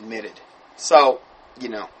 Richards admitted. So,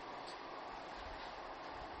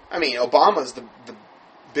 Obama's the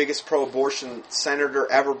biggest pro-abortion senator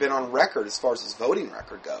ever been on record as far as his voting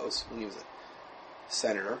record goes when he was a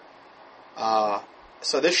senator.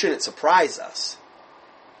 So this shouldn't surprise us.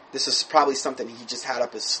 This is probably something he just had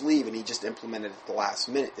up his sleeve and he just implemented at the last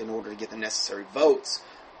minute in order to get the necessary votes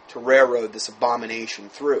to railroad this abomination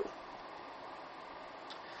through.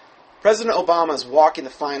 President Obama is walking the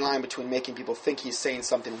fine line between making people think he's saying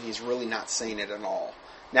something when he's really not saying it at all.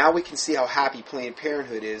 Now we can see how happy Planned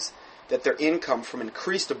Parenthood is that their income from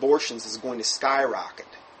increased abortions is going to skyrocket.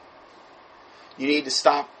 You need to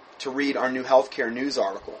stop to read our new healthcare news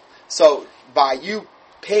article. So, by you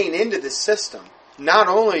paying into this system, not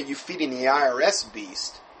only are you feeding the IRS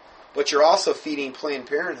beast, but you're also feeding Planned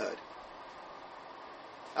Parenthood.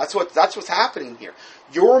 That's what's happening here.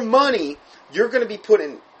 Your money, you're going to be put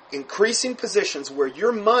in increasing positions where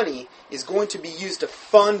your money is going to be used to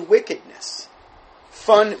fund wickedness.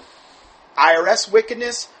 Fund IRS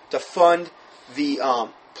wickedness, to fund the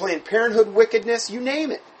Planned Parenthood wickedness, you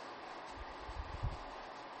name it.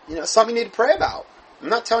 Something you need to pray about. I'm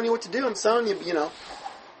not telling you what to do. I'm telling you,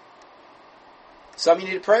 something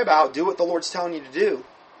you need to pray about. Do what the Lord's telling you to do.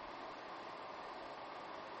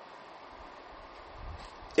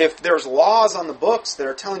 If there's laws on the books that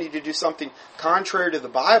are telling you to do something contrary to the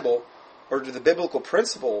Bible or to the biblical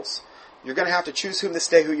principles, you're going to have to choose whom this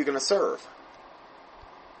day who you're going to serve.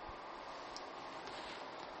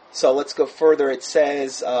 So let's go further. It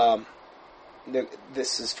says,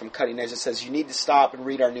 this is from Cutting Edge, it says, you need to stop and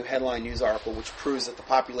read our new headline news article, which proves that the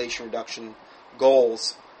population reduction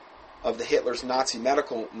goals of the Hitler's Nazi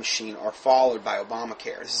medical machine are followed by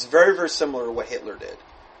Obamacare. This is very, very similar to what Hitler did,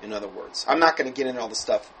 in other words. I'm not going to get into all the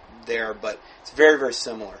stuff there, but it's very, very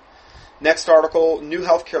similar. Next article, new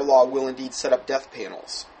healthcare law will indeed set up death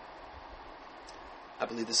panels. I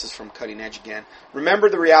believe this is from Cutting Edge again. Remember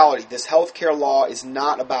the reality. This healthcare law is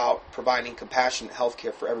not about providing compassionate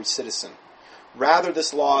healthcare for every citizen. Rather,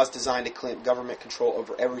 this law is designed to clamp government control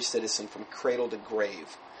over every citizen from cradle to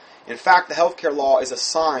grave. In fact, the healthcare law is a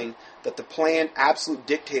sign that the planned absolute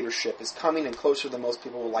dictatorship is coming and closer than most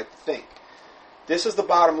people would like to think. This is the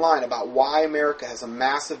bottom line about why America has a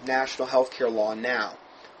massive national healthcare law now.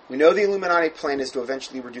 We know the Illuminati plan is to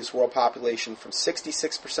eventually reduce world population from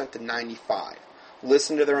 66% to 95%.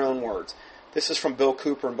 Listen to their own words. This is from Bill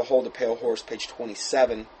Cooper in Behold a Pale Horse, page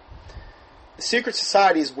 27. The secret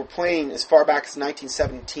societies were planning as far back as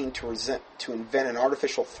 1917 to invent an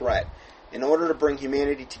artificial threat. in order to bring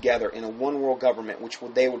humanity together in a one-world government, which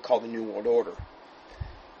they would call the New World Order.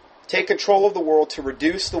 Take control of the world to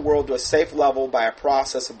reduce the world to a safe level by a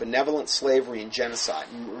process of benevolent slavery and genocide,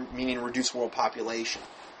 meaning reduce world population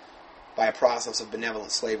by a process of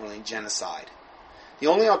benevolent slavery and genocide. The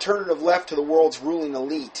only alternative left to the world's ruling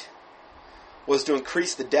elite was to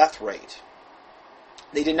increase the death rate.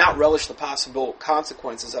 They did not relish the possible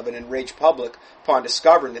consequences of an enraged public upon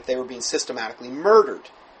discovering that they were being systematically murdered.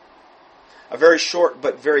 A very short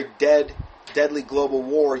but very deadly global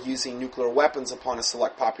war using nuclear weapons upon a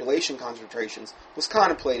select population concentrations was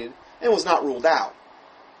contemplated and was not ruled out.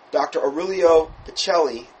 Dr. Aurelio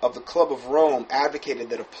Pacelli of the Club of Rome advocated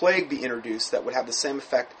that a plague be introduced that would have the same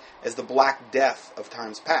effect as the Black Death of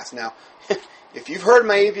times past. Now, if you've heard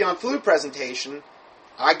my avian flu presentation,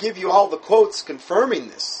 I give you all the quotes confirming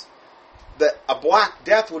this, that a Black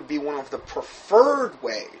Death would be one of the preferred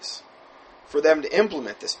ways for them to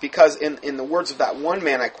implement this, because in the words of that one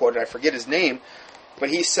man I quoted, I forget his name, but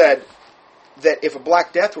he said that if a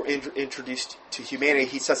Black Death were introduced to humanity,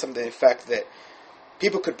 he said something to the effect that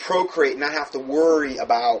people could procreate and not have to worry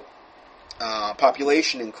about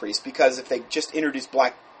population increase, because if they just introduced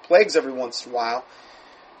black plagues every once in a while,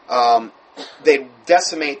 they'd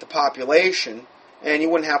decimate the population, and you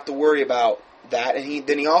wouldn't have to worry about that. And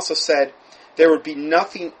he also said there would be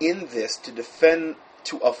nothing in this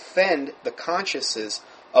to offend the consciences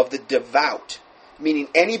of the devout, meaning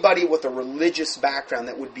anybody with a religious background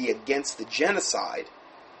that would be against the genocide,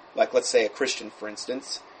 like let's say a Christian, for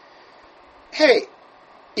instance. Hey,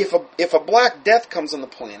 if a Black Death comes on the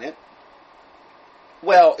planet,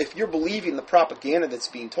 well, if you're believing the propaganda that's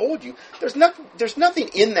being told you, there's nothing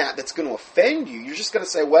in that that's going to offend you. You're just going to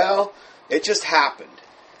say, well, it just happened.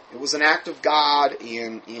 It was an act of God,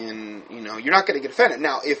 and you're not going to get offended.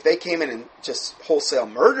 Now, if they came in and just wholesale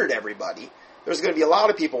murdered everybody, there's going to be a lot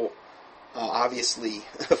of people obviously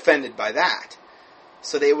offended by that.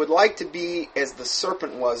 So they would like to be, as the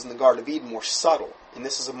serpent was in the Garden of Eden, more subtle. And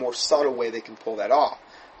this is a more subtle way they can pull that off.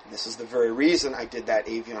 And this is the very reason I did that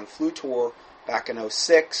avian flu tour back in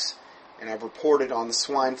 2006, and I've reported on the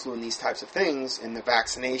swine flu and these types of things in the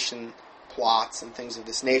vaccination plots and things of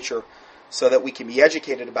this nature, so that we can be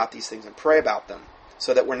educated about these things and pray about them,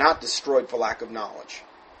 so that we're not destroyed for lack of knowledge.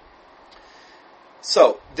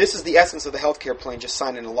 So, this is the essence of the healthcare plan just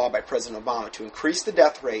signed into law by President Obama, to increase the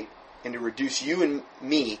death rate and to reduce you and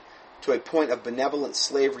me to a point of benevolent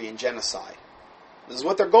slavery and genocide. This is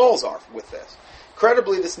what their goals are with this.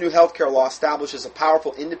 Credibly, this new healthcare law establishes a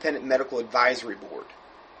powerful independent medical advisory board.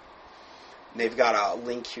 And they've got a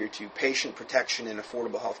link here to Patient Protection and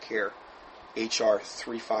Affordable Healthcare, HR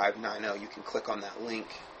 3590. You can click on that link.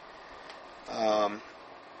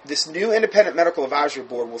 This new independent medical advisory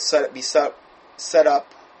board will set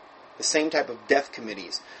up the same type of death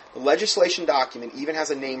committees. The legislation document even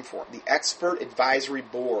has a name for it, the Expert Advisory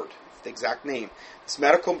Board. That's the exact name. This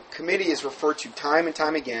medical committee is referred to time and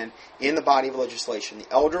time again in the body of legislation.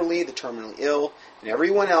 The elderly, the terminally ill, and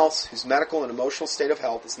everyone else whose medical and emotional state of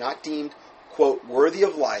health is not deemed, quote, worthy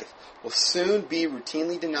of life, will soon be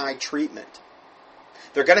routinely denied treatment.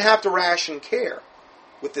 They're going to have to ration care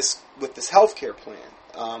with this health care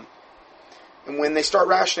plan. And when they start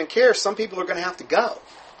rationing care, some people are going to have to go.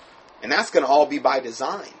 And that's going to all be by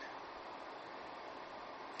design.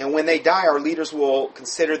 And when they die, our leaders will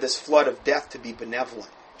consider this flood of death to be benevolent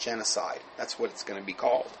genocide. That's what it's going to be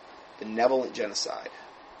called. Benevolent genocide.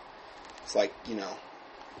 It's like,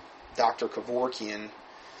 Dr. Kevorkian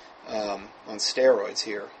on steroids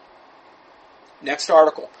here. Next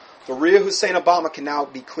article. The real Hussein Obama can now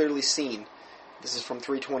be clearly seen. This is from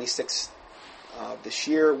 326 this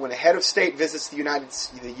year. When a head of state visits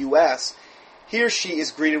the U.S., he or she is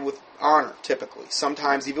greeted with honor, typically,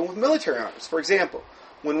 sometimes even with military honors. For example,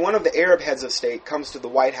 when one of the Arab heads of state comes to the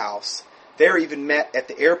White House, they are even met at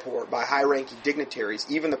the airport by high-ranking dignitaries,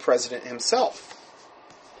 even the president himself.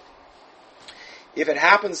 If it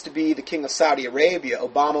happens to be the king of Saudi Arabia,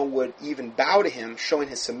 Obama would even bow to him, showing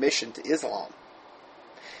his submission to Islam.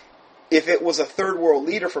 If it was a third world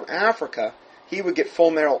leader from Africa, he would get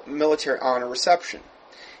full military honor reception.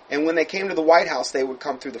 And when they came to the White House, they would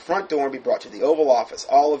come through the front door and be brought to the Oval Office.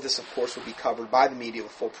 All of this, of course, would be covered by the media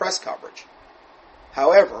with full press coverage.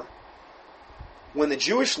 However, when the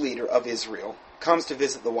Jewish leader of Israel comes to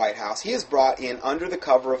visit the White House, he is brought in under the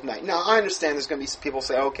cover of night. Now, I understand there's going to be some people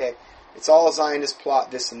say, okay, it's all a Zionist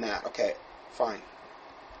plot, this and that. Okay, fine.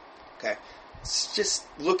 Okay, let's just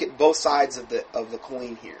look at both sides of the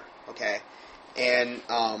coin here. Okay, and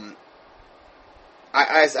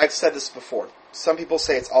I've said this before. Some people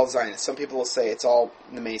say it's all Zionists. Some people will say it's all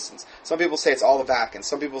the Masons. Some people say it's all the Vatican.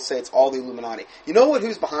 Some people say it's all the Illuminati. You know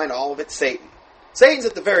who's behind all of it? Satan. Satan's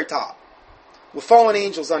at the very top, with fallen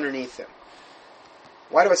angels underneath him.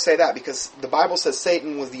 Why do I say that? Because the Bible says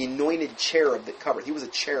Satan was the anointed cherub that covered. He was a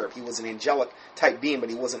cherub. He was an angelic type being, but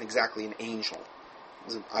he wasn't exactly an angel.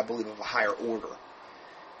 He was, I believe, of a higher order.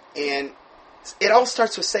 And it all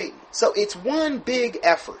starts with Satan. So it's one big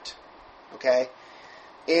effort. Okay?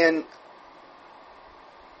 And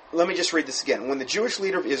let me just read this again. When the Jewish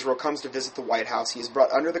leader of Israel comes to visit the White House, he is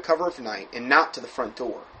brought under the cover of night and not to the front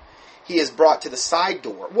door. He is brought to the side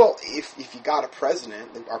door. Well, if you got a president,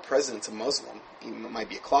 our president's a Muslim. He might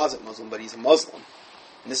be a closet Muslim, but he's a Muslim.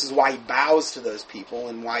 And this is why he bows to those people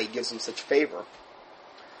and why he gives them such favor.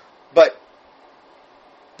 But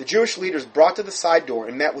the Jewish leader is brought to the side door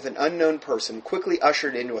and met with an unknown person, quickly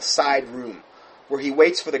ushered into a side room, where he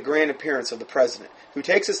waits for the grand appearance of the president, who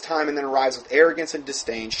takes his time and then arrives with arrogance and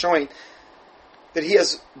disdain, showing that he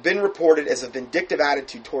has been reported as a vindictive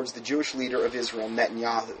attitude towards the Jewish leader of Israel,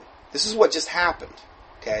 Netanyahu. This is what just happened.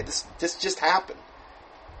 Okay, this just happened.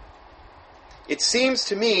 It seems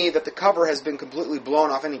to me that the cover has been completely blown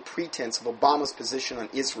off any pretense of Obama's position on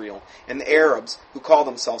Israel and the Arabs who call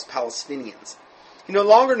themselves Palestinians. He no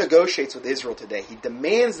longer negotiates with Israel today. He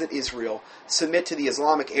demands that Israel submit to the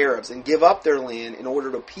Islamic Arabs and give up their land in order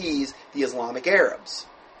to appease the Islamic Arabs.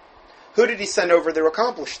 Who did he send over to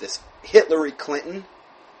accomplish this? Hillary.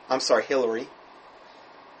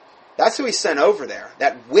 That's who he sent over there,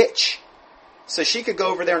 that witch. So she could go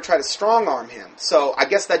over there and try to strong-arm him. So I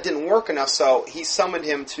guess that didn't work enough, so he summoned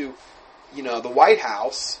him to, the White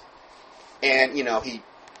House, and, he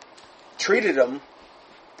treated him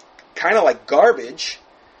kind of like garbage.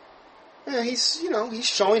 He's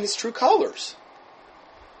showing his true colors.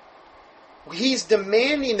 He's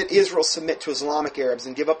demanding that Israel submit to Islamic Arabs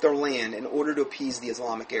and give up their land in order to appease the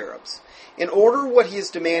Islamic Arabs. In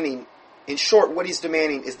short, what he's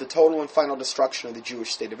demanding is the total and final destruction of the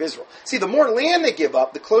Jewish state of Israel. See, the more land they give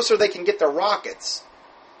up, the closer they can get their rockets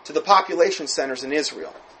to the population centers in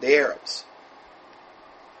Israel, the Arabs.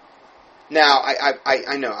 Now,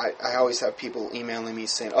 I know, I always have people emailing me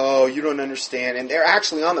saying, oh, you don't understand, and they're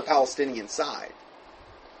actually on the Palestinian side.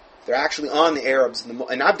 They're actually on the Arabs,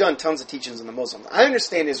 and I've done tons of teachings on the Muslims. I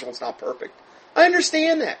understand Israel's not perfect. I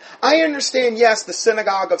understand that. I understand, yes, the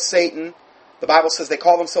synagogue of Satan. The Bible says they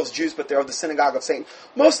call themselves Jews, but they're of the synagogue of Satan.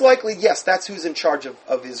 Most likely, yes, that's who's in charge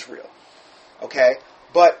of Israel. Okay?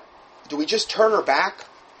 But do we just turn our back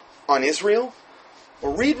on Israel?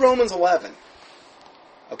 Well, read Romans 11.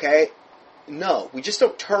 Okay? No, we just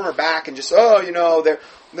don't turn our back and just,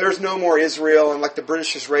 there's no more Israel, and like the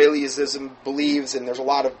British Israelism believes, and there's a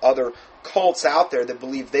lot of other cults out there that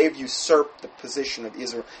believe they've usurped the position of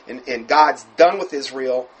Israel, and God's done with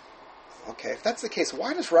Israel. Okay, if that's the case,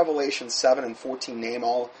 why does Revelation 7 and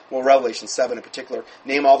 14 Revelation 7 in particular,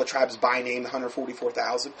 name all the tribes by name, the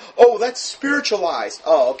 144,000? Oh, that's spiritualized.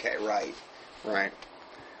 Oh, okay, right.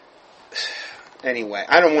 Anyway,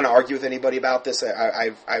 I don't want to argue with anybody about this.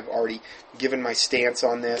 I've already given my stance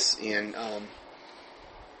on this, and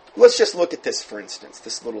let's just look at this, for instance,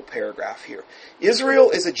 this little paragraph here.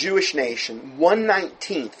 Israel is a Jewish nation,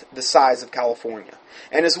 1/19th the size of California,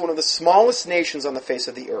 and is one of the smallest nations on the face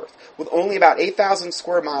of the earth. With only about 8,000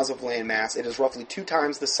 square miles of landmass, it is roughly 2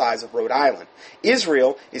 times the size of Rhode Island.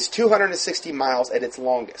 Israel is 260 miles at its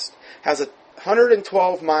longest, has a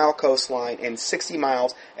 112-mile coastline, and 60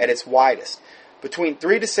 miles at its widest. Between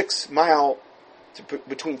 3 to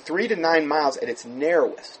 9 miles at its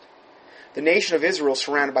narrowest. The nation of Israel is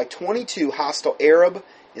surrounded by 22 hostile Arab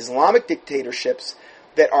Islamic dictatorships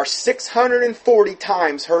that are 640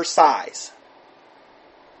 times her size.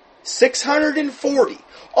 640.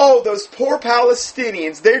 Oh, those poor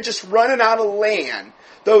Palestinians, they're just running out of land.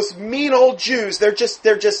 Those mean old Jews, they're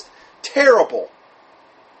just terrible.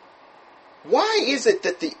 Why is it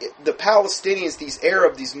that the Palestinians, these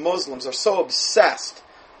Arab, these Muslims, are so obsessed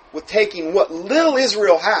with taking what little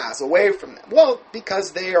Israel has away from them? Well,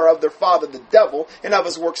 because they are of their father, the devil, and of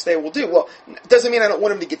his works they will do. Well, doesn't mean I don't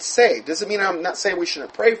want him to get saved. Doesn't mean I'm not saying we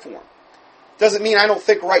shouldn't pray for him. Doesn't mean I don't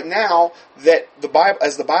think right now that the Bible,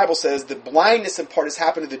 as the Bible says, the blindness in part has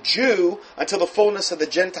happened to the Jew until the fullness of the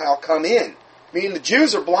Gentile come in. Meaning the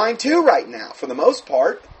Jews are blind too right now, for the most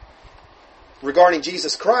part, regarding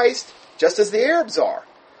Jesus Christ, just as the Arabs are.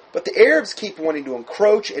 But the Arabs keep wanting to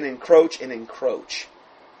encroach and encroach and encroach.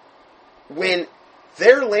 When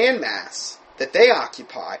their landmass that they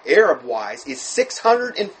occupy, Arab-wise, is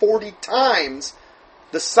 640 times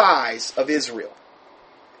the size of Israel,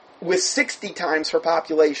 with 60 times her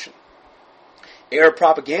population. Arab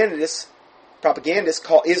propagandists propagandists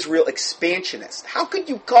call Israel expansionist. How could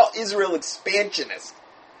you call Israel expansionist?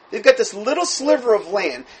 They've got this little sliver of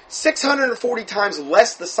land, 640 times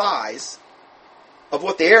less the size of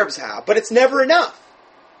what the Arabs have, but it's never enough.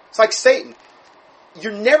 It's like Satan.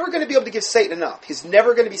 You're never going to be able to give Satan enough. He's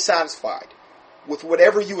never going to be satisfied with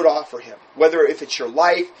whatever you would offer him. Whether if it's your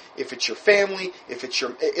life, if it's your family,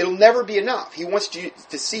 it'll never be enough. He wants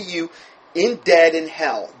to see you dead in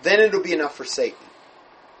hell. Then it'll be enough for Satan.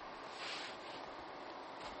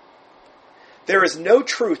 There is no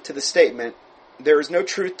truth to the statement. There is no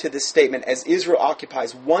truth to this statement, as Israel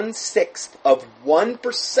occupies 1/6 of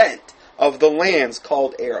 1% of the lands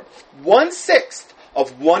called Arab. 1/6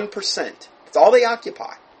 of 1%. That's all they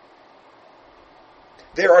occupy.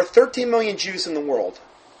 There are 13 million Jews in the world,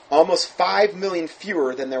 almost 5 million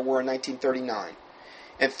fewer than there were in 1939,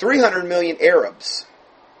 and 300 million Arabs,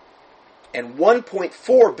 and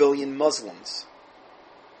 1.4 billion Muslims.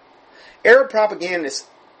 Arab propagandists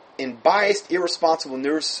and biased, irresponsible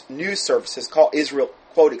news services call Israel,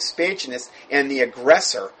 quote, expansionist and the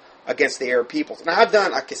aggressor against the Arab peoples. Now,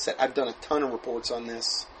 like I said, I've done a ton of reports on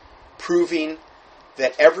this, proving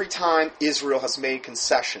that every time Israel has made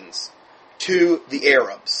concessions to the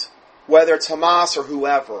Arabs, whether it's Hamas or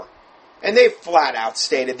whoever, and they've flat out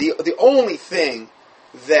stated the only thing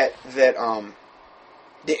that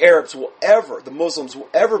the Arabs the Muslims will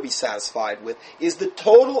ever be satisfied with is the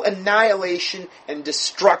total annihilation and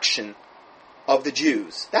destruction of the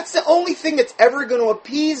Jews. That's the only thing that's ever going to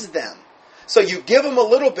appease them. So you give them a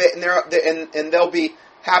little bit, and they'll be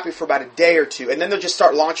happy for about a day or two, and then they'll just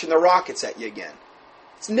start launching their rockets at you again.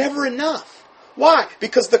 It's never enough. Why?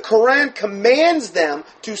 Because the Quran commands them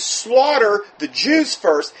to slaughter the Jews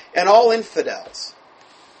first and all infidels.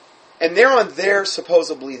 And they're on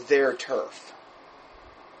supposedly their turf.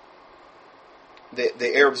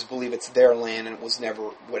 The Arabs believe it's their land and it was never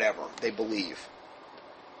whatever they believe.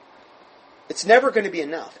 It's never going to be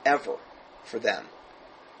enough, ever, for them.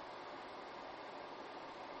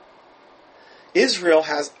 Israel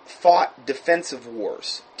has fought defensive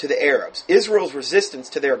wars to the Arabs. Israel's resistance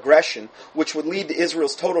to their aggression, which would lead to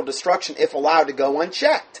Israel's total destruction if allowed to go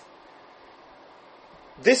unchecked.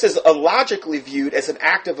 This is illogically viewed as an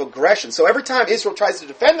act of aggression. So every time Israel tries to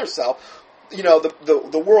defend herself,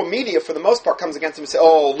 the world media, for the most part, comes against them and say,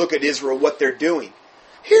 oh, look at Israel, what they're doing.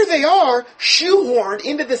 Here they are, shoehorned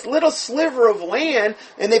into this little sliver of land,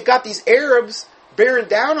 and they've got these Arabs bearing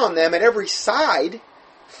down on them at every side,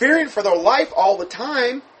 fearing for their life all the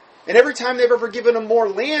time, and every time they've ever given them more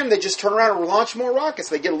land, they just turn around and launch more rockets.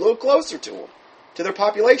 They get a little closer to them, to their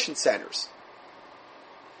population centers.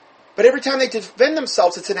 But every time they defend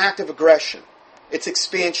themselves, it's an act of aggression. It's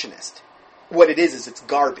expansionist. What it is it's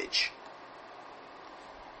garbage.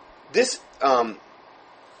 This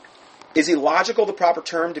is illogical the proper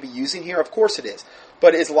term to be using here? Of course it is.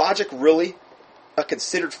 But is logic really a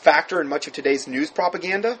considered factor in much of today's news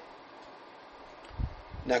propaganda?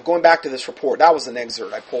 Now, going back to this report, that was an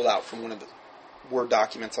excerpt I pulled out from one of the Word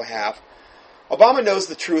documents I have. Obama knows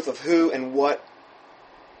the truth of who and what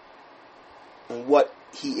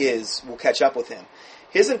he is will catch up with him.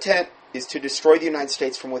 His intent is to destroy the United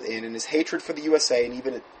States from within, and his hatred for the USA and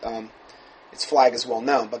even its flag is well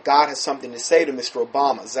known. But God has something to say to Mr.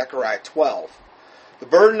 Obama. Zechariah 12. The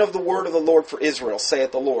burden of the word of the Lord for Israel,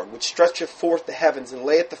 saith the Lord, which stretcheth forth the heavens, and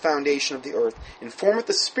layeth the foundation of the earth, and formeth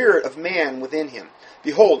the spirit of man within him.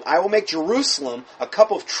 Behold, I will make Jerusalem a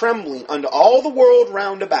cup of trembling unto all the world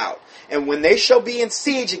round about. And when they shall be in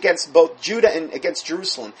siege against both Judah and against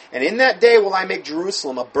Jerusalem, and in that day will I make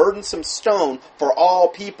Jerusalem a burdensome stone for all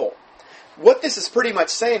people. What this is pretty much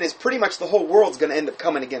saying is pretty much the whole world's going to end up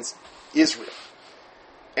coming against Israel.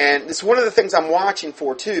 And it's one of the things I'm watching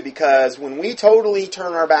for, too, because when we totally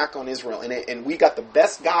turn our back on Israel, and we got the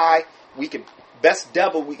best guy, best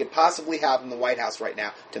devil we could possibly have in the White House right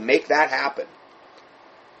now to make that happen.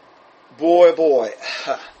 Boy,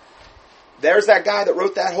 there's that guy that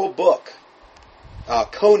wrote that whole book.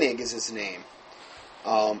 Koenig is his name.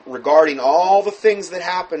 Regarding all the things that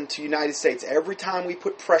happen to the United States every time we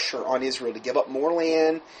put pressure on Israel to give up more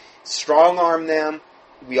land, strong-arm them,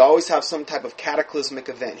 we always have some type of cataclysmic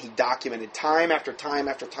event. He documented time after time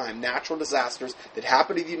after time natural disasters that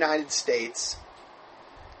happen to the United States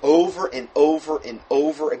over and over and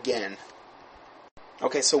over again.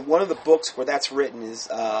 Okay, so one of the books where that's written is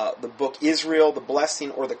the book Israel, the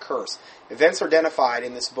Blessing or the Curse. Events are identified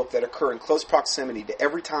in this book that occur in close proximity to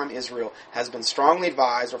every time Israel has been strongly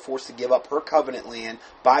advised or forced to give up her covenant land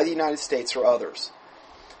by the United States or others.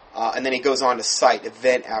 And then he goes on to cite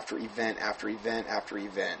event after event after event after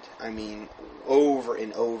event. I mean, over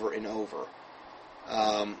and over and over.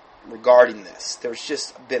 regarding this. There's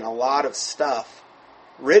just been a lot of stuff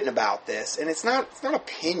written about this, and it's not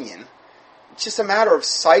opinion. It's just a matter of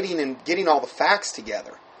citing and getting all the facts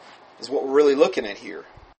together is what we're really looking at here.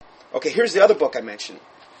 Okay, here's the other book I mentioned.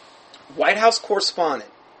 White House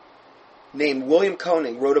correspondent named William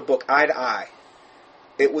Koenig wrote a book, Eye to Eye.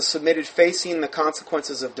 It was submitted facing the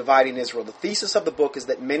consequences of dividing Israel. The thesis of the book is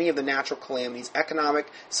that many of the natural calamities,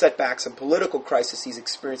 economic setbacks, and political crises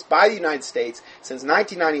experienced by the United States since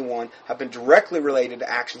 1991 have been directly related to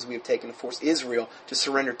actions we have taken to force Israel to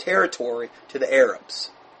surrender territory to the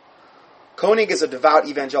Arabs. Koenig is a devout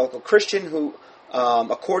evangelical Christian who,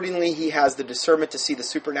 accordingly, he has the discernment to see the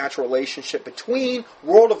supernatural relationship between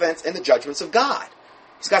world events and the judgments of God.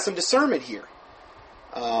 He's got some discernment here.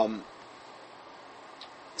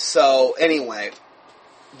 So, anyway,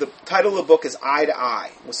 the title of the book is Eye to Eye.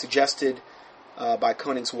 It was suggested by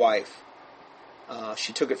Koenig's wife.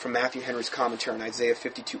 She took it from Matthew Henry's commentary on Isaiah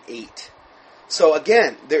 52:8. So,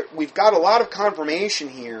 again, we've got a lot of confirmation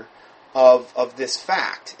here of this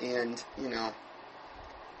fact. And, you know,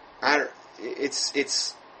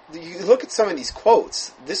 you look at some of these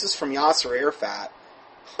quotes. This is from Yasser Arafat,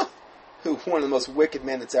 who one of the most wicked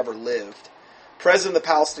men that's ever lived. President of the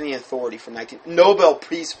Palestinian Authority from Nobel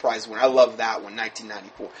Peace Prize winner. I love that one,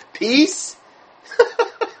 1994. Peace?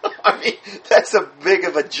 I mean, that's as big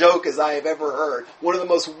of a joke as I have ever heard. One of the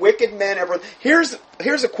most wicked men ever. Here's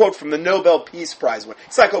a quote from the Nobel Peace Prize winner.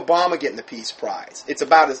 It's like Obama getting the Peace Prize. It's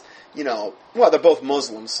about as, you know, well, they're both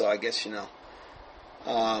Muslims, so I guess, you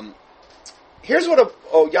know. Here's what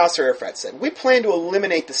Yasser Arafat said. We plan to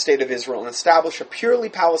eliminate the state of Israel and establish a purely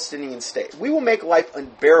Palestinian state. We will make life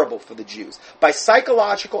unbearable for the Jews by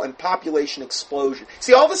psychological and population explosion.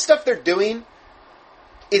 See, all the stuff they're doing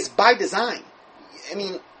is by design. I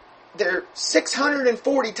mean, they're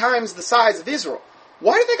 640 times the size of Israel.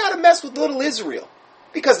 Why do they got to mess with little Israel?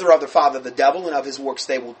 Because they're of their father the devil, and of his works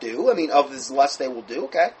they will do. I mean, of his lust they will do,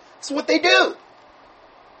 okay? That's what they do.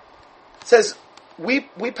 It says, We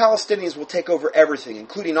Palestinians will take over everything,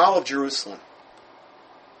 including all of Jerusalem.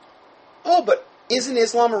 Oh, but isn't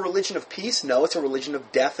Islam a religion of peace? No, it's a religion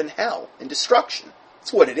of death and hell and destruction.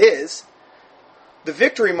 That's what it is. The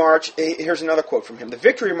Victory March, here's another quote from him. The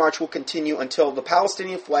Victory March will continue until the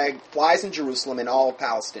Palestinian flag flies in Jerusalem and all of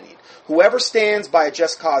Palestinian. Whoever stands by a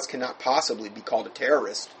just cause cannot possibly be called a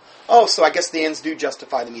terrorist. Oh, so I guess the ends do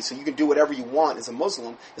justify the means. So you can do whatever you want as a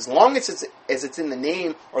Muslim, as long as it's in the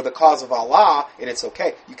name or the cause of Allah, and it's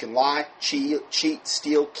okay. You can lie, cheat,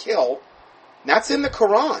 steal, kill. And that's in the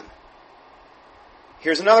Quran.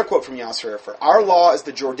 Here's another quote from Yasser Arafat. Our law is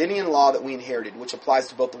the Jordanian law that we inherited, which applies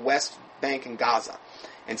to both the West Bank and Gaza,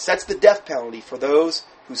 and sets the death penalty for those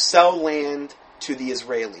who sell land to the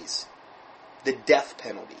Israelis. The death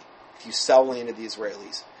penalty if you sell land to the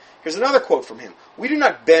Israelis. Here's another quote from him. We do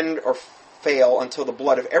not bend or fail until the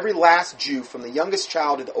blood of every last Jew, from the youngest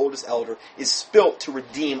child to the oldest elder, is spilt to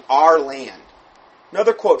redeem our land.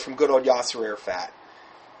 Another quote from good old Yasser Arafat.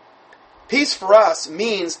 Peace for us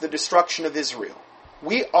means the destruction of Israel.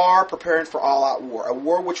 We are preparing for all-out war, a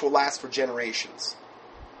war which will last for generations.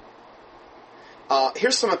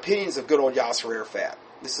 Here's some opinions of good old Yasser Arafat.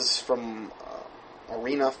 This is from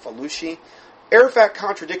Arina Falushi. Arafat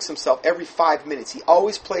contradicts himself every 5 minutes. He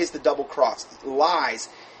always plays the double cross. He lies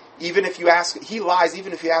even if you ask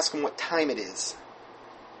him what time it is.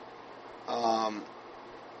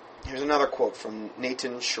 Here's another quote from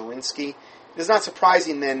Nathan Shurinsky. It is not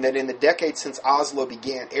surprising, then, that in the decades since Oslo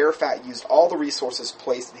began, Arafat used all the resources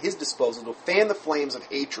placed at his disposal to fan the flames of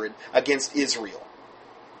hatred against Israel.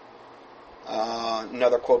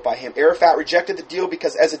 Another quote by him. Arafat rejected the deal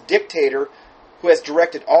because, as a dictator who has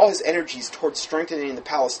directed all his energies towards strengthening the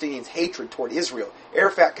Palestinians' hatred toward Israel,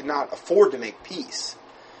 Arafat could not afford to make peace.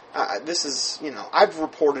 This is, I've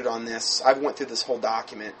reported on this. I've went through this whole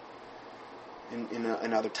document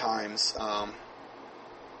in other times.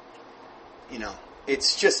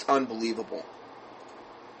 It's just unbelievable.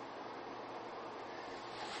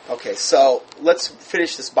 Okay, so let's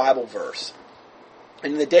finish this Bible verse.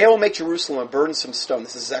 And in the day I will make Jerusalem a burdensome stone.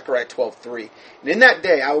 This is Zechariah 12:3. And in that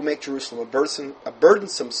day I will make Jerusalem a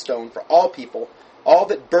burdensome stone for all people. All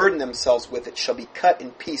that burden themselves with it shall be cut in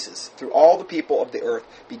pieces. Through all the people of the earth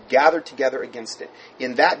be gathered together against it.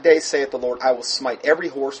 In that day, saith the Lord, I will smite every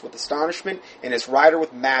horse with astonishment, and his rider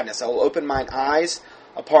with madness. I will open mine eyes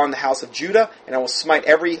upon the house of Judah, and I will smite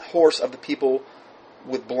every horse of the people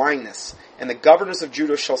with blindness. And the governors of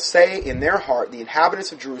Judah shall say in their heart, the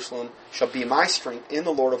inhabitants of Jerusalem shall be my strength in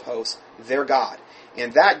the Lord of hosts, their God.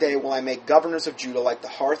 In that day will I make governors of Judah like the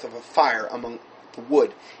hearth of a fire among the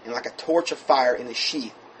wood, and like a torch of fire in a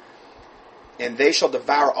sheath. And they shall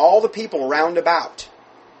devour all the people round about.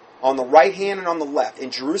 on the right hand and on the left,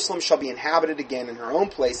 and Jerusalem shall be inhabited again in her own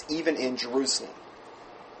place, even in Jerusalem.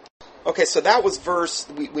 Okay, so that was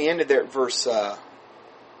we ended there at verse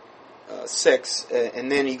 6,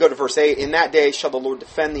 and then you go to verse 8. In that day shall the Lord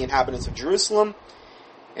defend the inhabitants of Jerusalem,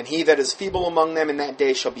 and he that is feeble among them in that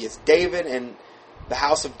day shall be as David, and the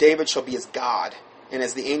house of David shall be as God, and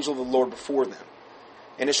as the angel of the Lord before them.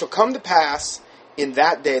 And it shall come to pass in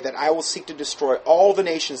that day that I will seek to destroy all the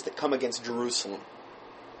nations that come against Jerusalem.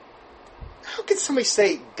 How can somebody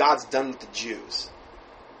say God's done with the Jews?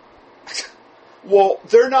 Well,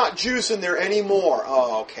 they're not Jews in there anymore.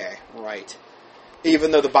 Oh, okay, right.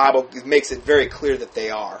 Even though the Bible makes it very clear that they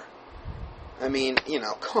are. I mean,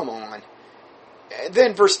 come on.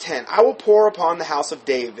 Then verse 10, I will pour upon the house of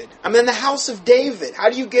David. I'm in the house of David. How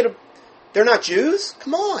do you get They're not Jews?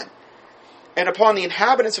 Come on. And upon the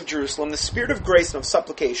inhabitants of Jerusalem, the spirit of grace and of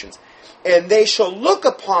supplications. And they shall look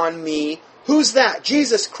upon me. Who's that?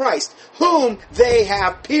 Jesus Christ, whom they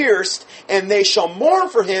have pierced, and they shall mourn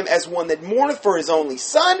for him as one that mourneth for his only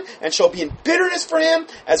son, and shall be in bitterness for him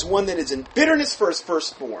as one that is in bitterness for his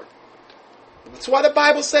firstborn. That's why the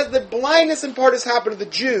Bible says that blindness in part has happened to the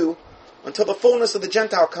Jew until the fullness of the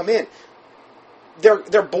Gentile come in.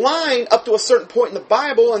 They're blind up to a certain point in the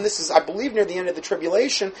Bible, and this is, I believe, near the end of the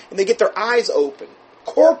tribulation, and they get their eyes open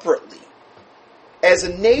corporately as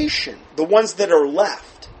a nation, the ones that are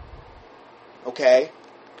left. Okay?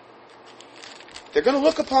 They're going to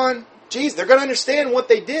look upon Jesus. They're going to understand what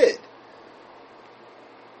they did.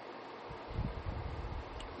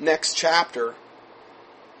 Next chapter,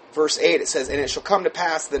 verse 8, it says, And it shall come to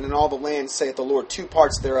pass that in all the land, saith the Lord, 2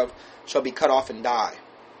 parts thereof shall be cut off and die.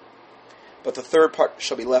 But the third part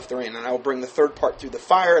shall be left therein. And I will bring the third part through the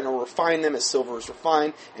fire, and I will refine them as silver is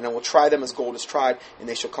refined, and I will try them as gold is tried, and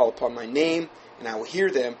they shall call upon my name, and I will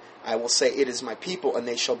hear them. I will say, It is my people, and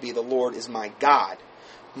they shall be, The Lord is my God.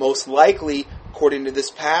 Most likely, according to this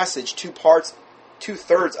passage,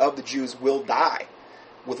 2/3 of the Jews will die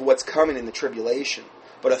with what's coming in the tribulation.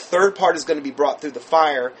 But a third part is going to be brought through the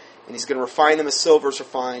fire, and he's going to refine them as silver is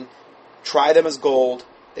refined, try them as gold.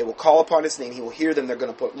 They will call upon his name. He will hear them. They're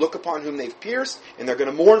going to look upon whom they've pierced, and they're going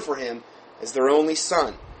to mourn for him as their only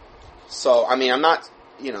son. So, I mean, I'm not,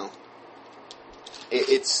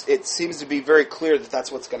 it seems to be very clear that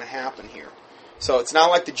that's what's going to happen here. So it's not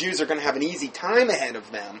like the Jews are going to have an easy time ahead of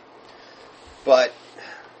them, but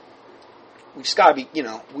we just got to be,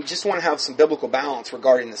 we just want to have some biblical balance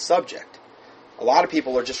regarding the subject. A lot of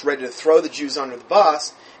people are just ready to throw the Jews under the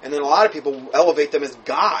bus, and then a lot of people elevate them as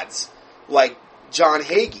gods, like John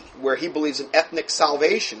Hagee, where he believes in ethnic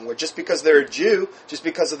salvation, where just because they're a Jew, just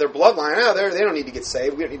because of their bloodline, they don't need to get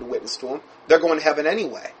saved, we don't need to witness to them, they're going to heaven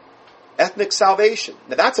anyway. Ethnic salvation.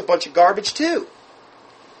 Now that's a bunch of garbage too.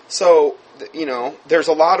 So, there's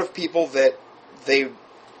a lot of people that they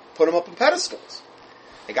put them up on pedestals.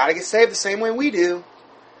 They got to get saved the same way we do.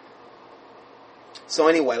 So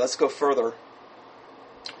anyway, let's go further.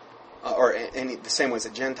 Or the same way as a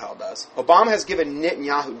Gentile does. Obama has given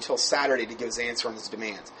Netanyahu until Saturday to give his answer on his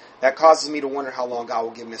demands. That causes me to wonder how long God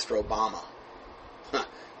will give Mr. Obama.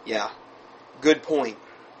 Yeah, good point.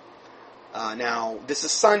 Now, this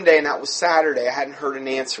is Sunday, and that was Saturday. I hadn't heard an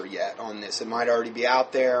answer yet on this. It might already be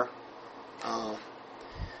out there.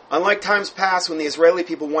 Unlike times past when the Israeli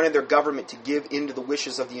people wanted their government to give in to the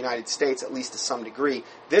wishes of the United States, at least to some degree,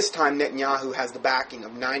 this time Netanyahu has the backing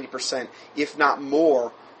of 90%, if not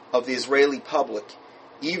more, of the Israeli public,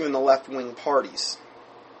 even the left-wing parties.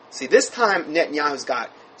 See, this time Netanyahu's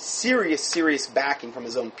got serious backing from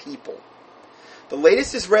his own people. The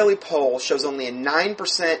latest Israeli poll shows only a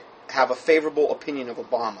 9% have a favorable opinion of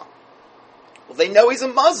Obama. Well, they know he's a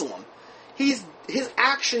Muslim. His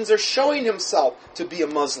actions are showing himself to be a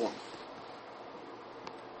Muslim.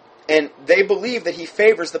 And they believe that he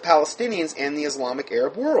favors the Palestinians and the Islamic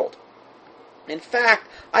Arab world. In fact,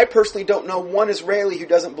 I personally don't know one Israeli who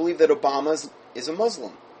doesn't believe that Obama is a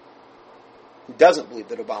Muslim. Who doesn't believe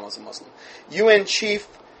that Obama is a Muslim. UN chief...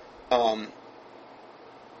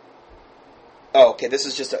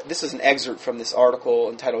 this is an excerpt from this article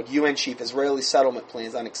entitled UN Chief, Israeli Settlement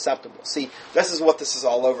Plans Unacceptable. See, this is what this is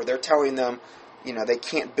all over. They're telling them, they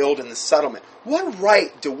can't build in the settlement. What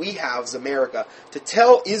right do we have as America to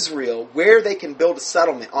tell Israel where they can build a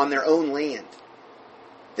settlement on their own land?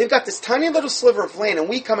 They've got this tiny little sliver of land, and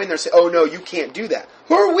we come in there and say, oh no, you can't do that.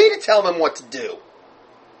 Who are we to tell them what to do?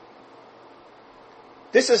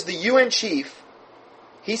 This is the UN chief.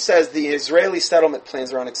 He says the Israeli settlement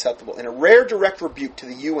plans are unacceptable. In a rare direct rebuke to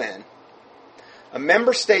the UN, a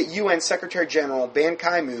member state UN Secretary General Ban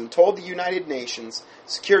Ki-moon told the United Nations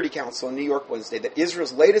Security Council in New York Wednesday that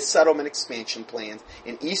Israel's latest settlement expansion plans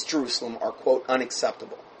in East Jerusalem are, quote,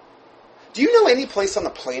 unacceptable. Do you know any place on the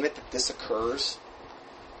planet that this occurs?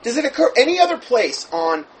 Does it occur any other place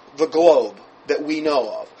on the globe that we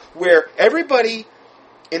know of, where everybody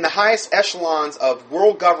in the highest echelons of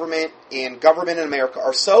world government and government in America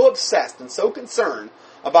are so obsessed and so concerned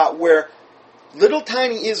about where little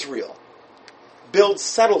tiny Israel builds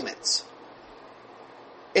settlements?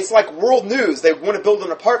 It's like world news. They want to build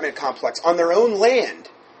an apartment complex on their own land.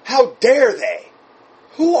 How dare they?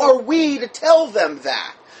 Who are we to tell them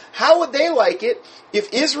that? How would they like it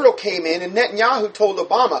if Israel came in and Netanyahu told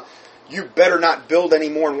Obama, you better not build any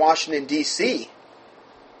more in Washington, D.C.?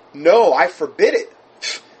 No, I forbid it.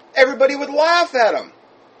 Everybody would laugh at him.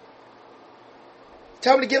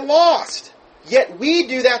 Tell him to get lost. Yet we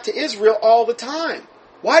do that to Israel all the time.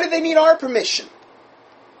 Why do they need our permission?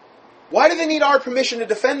 Why do they need our permission to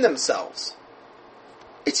defend themselves?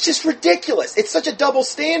 It's just ridiculous. It's such a double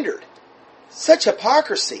standard. Such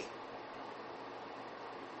hypocrisy.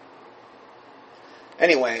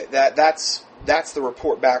 Anyway, that's the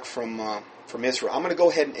report back from Israel. I'm going to go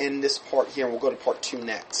ahead and end this part here, and we'll go to part 2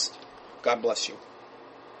 next. God bless you.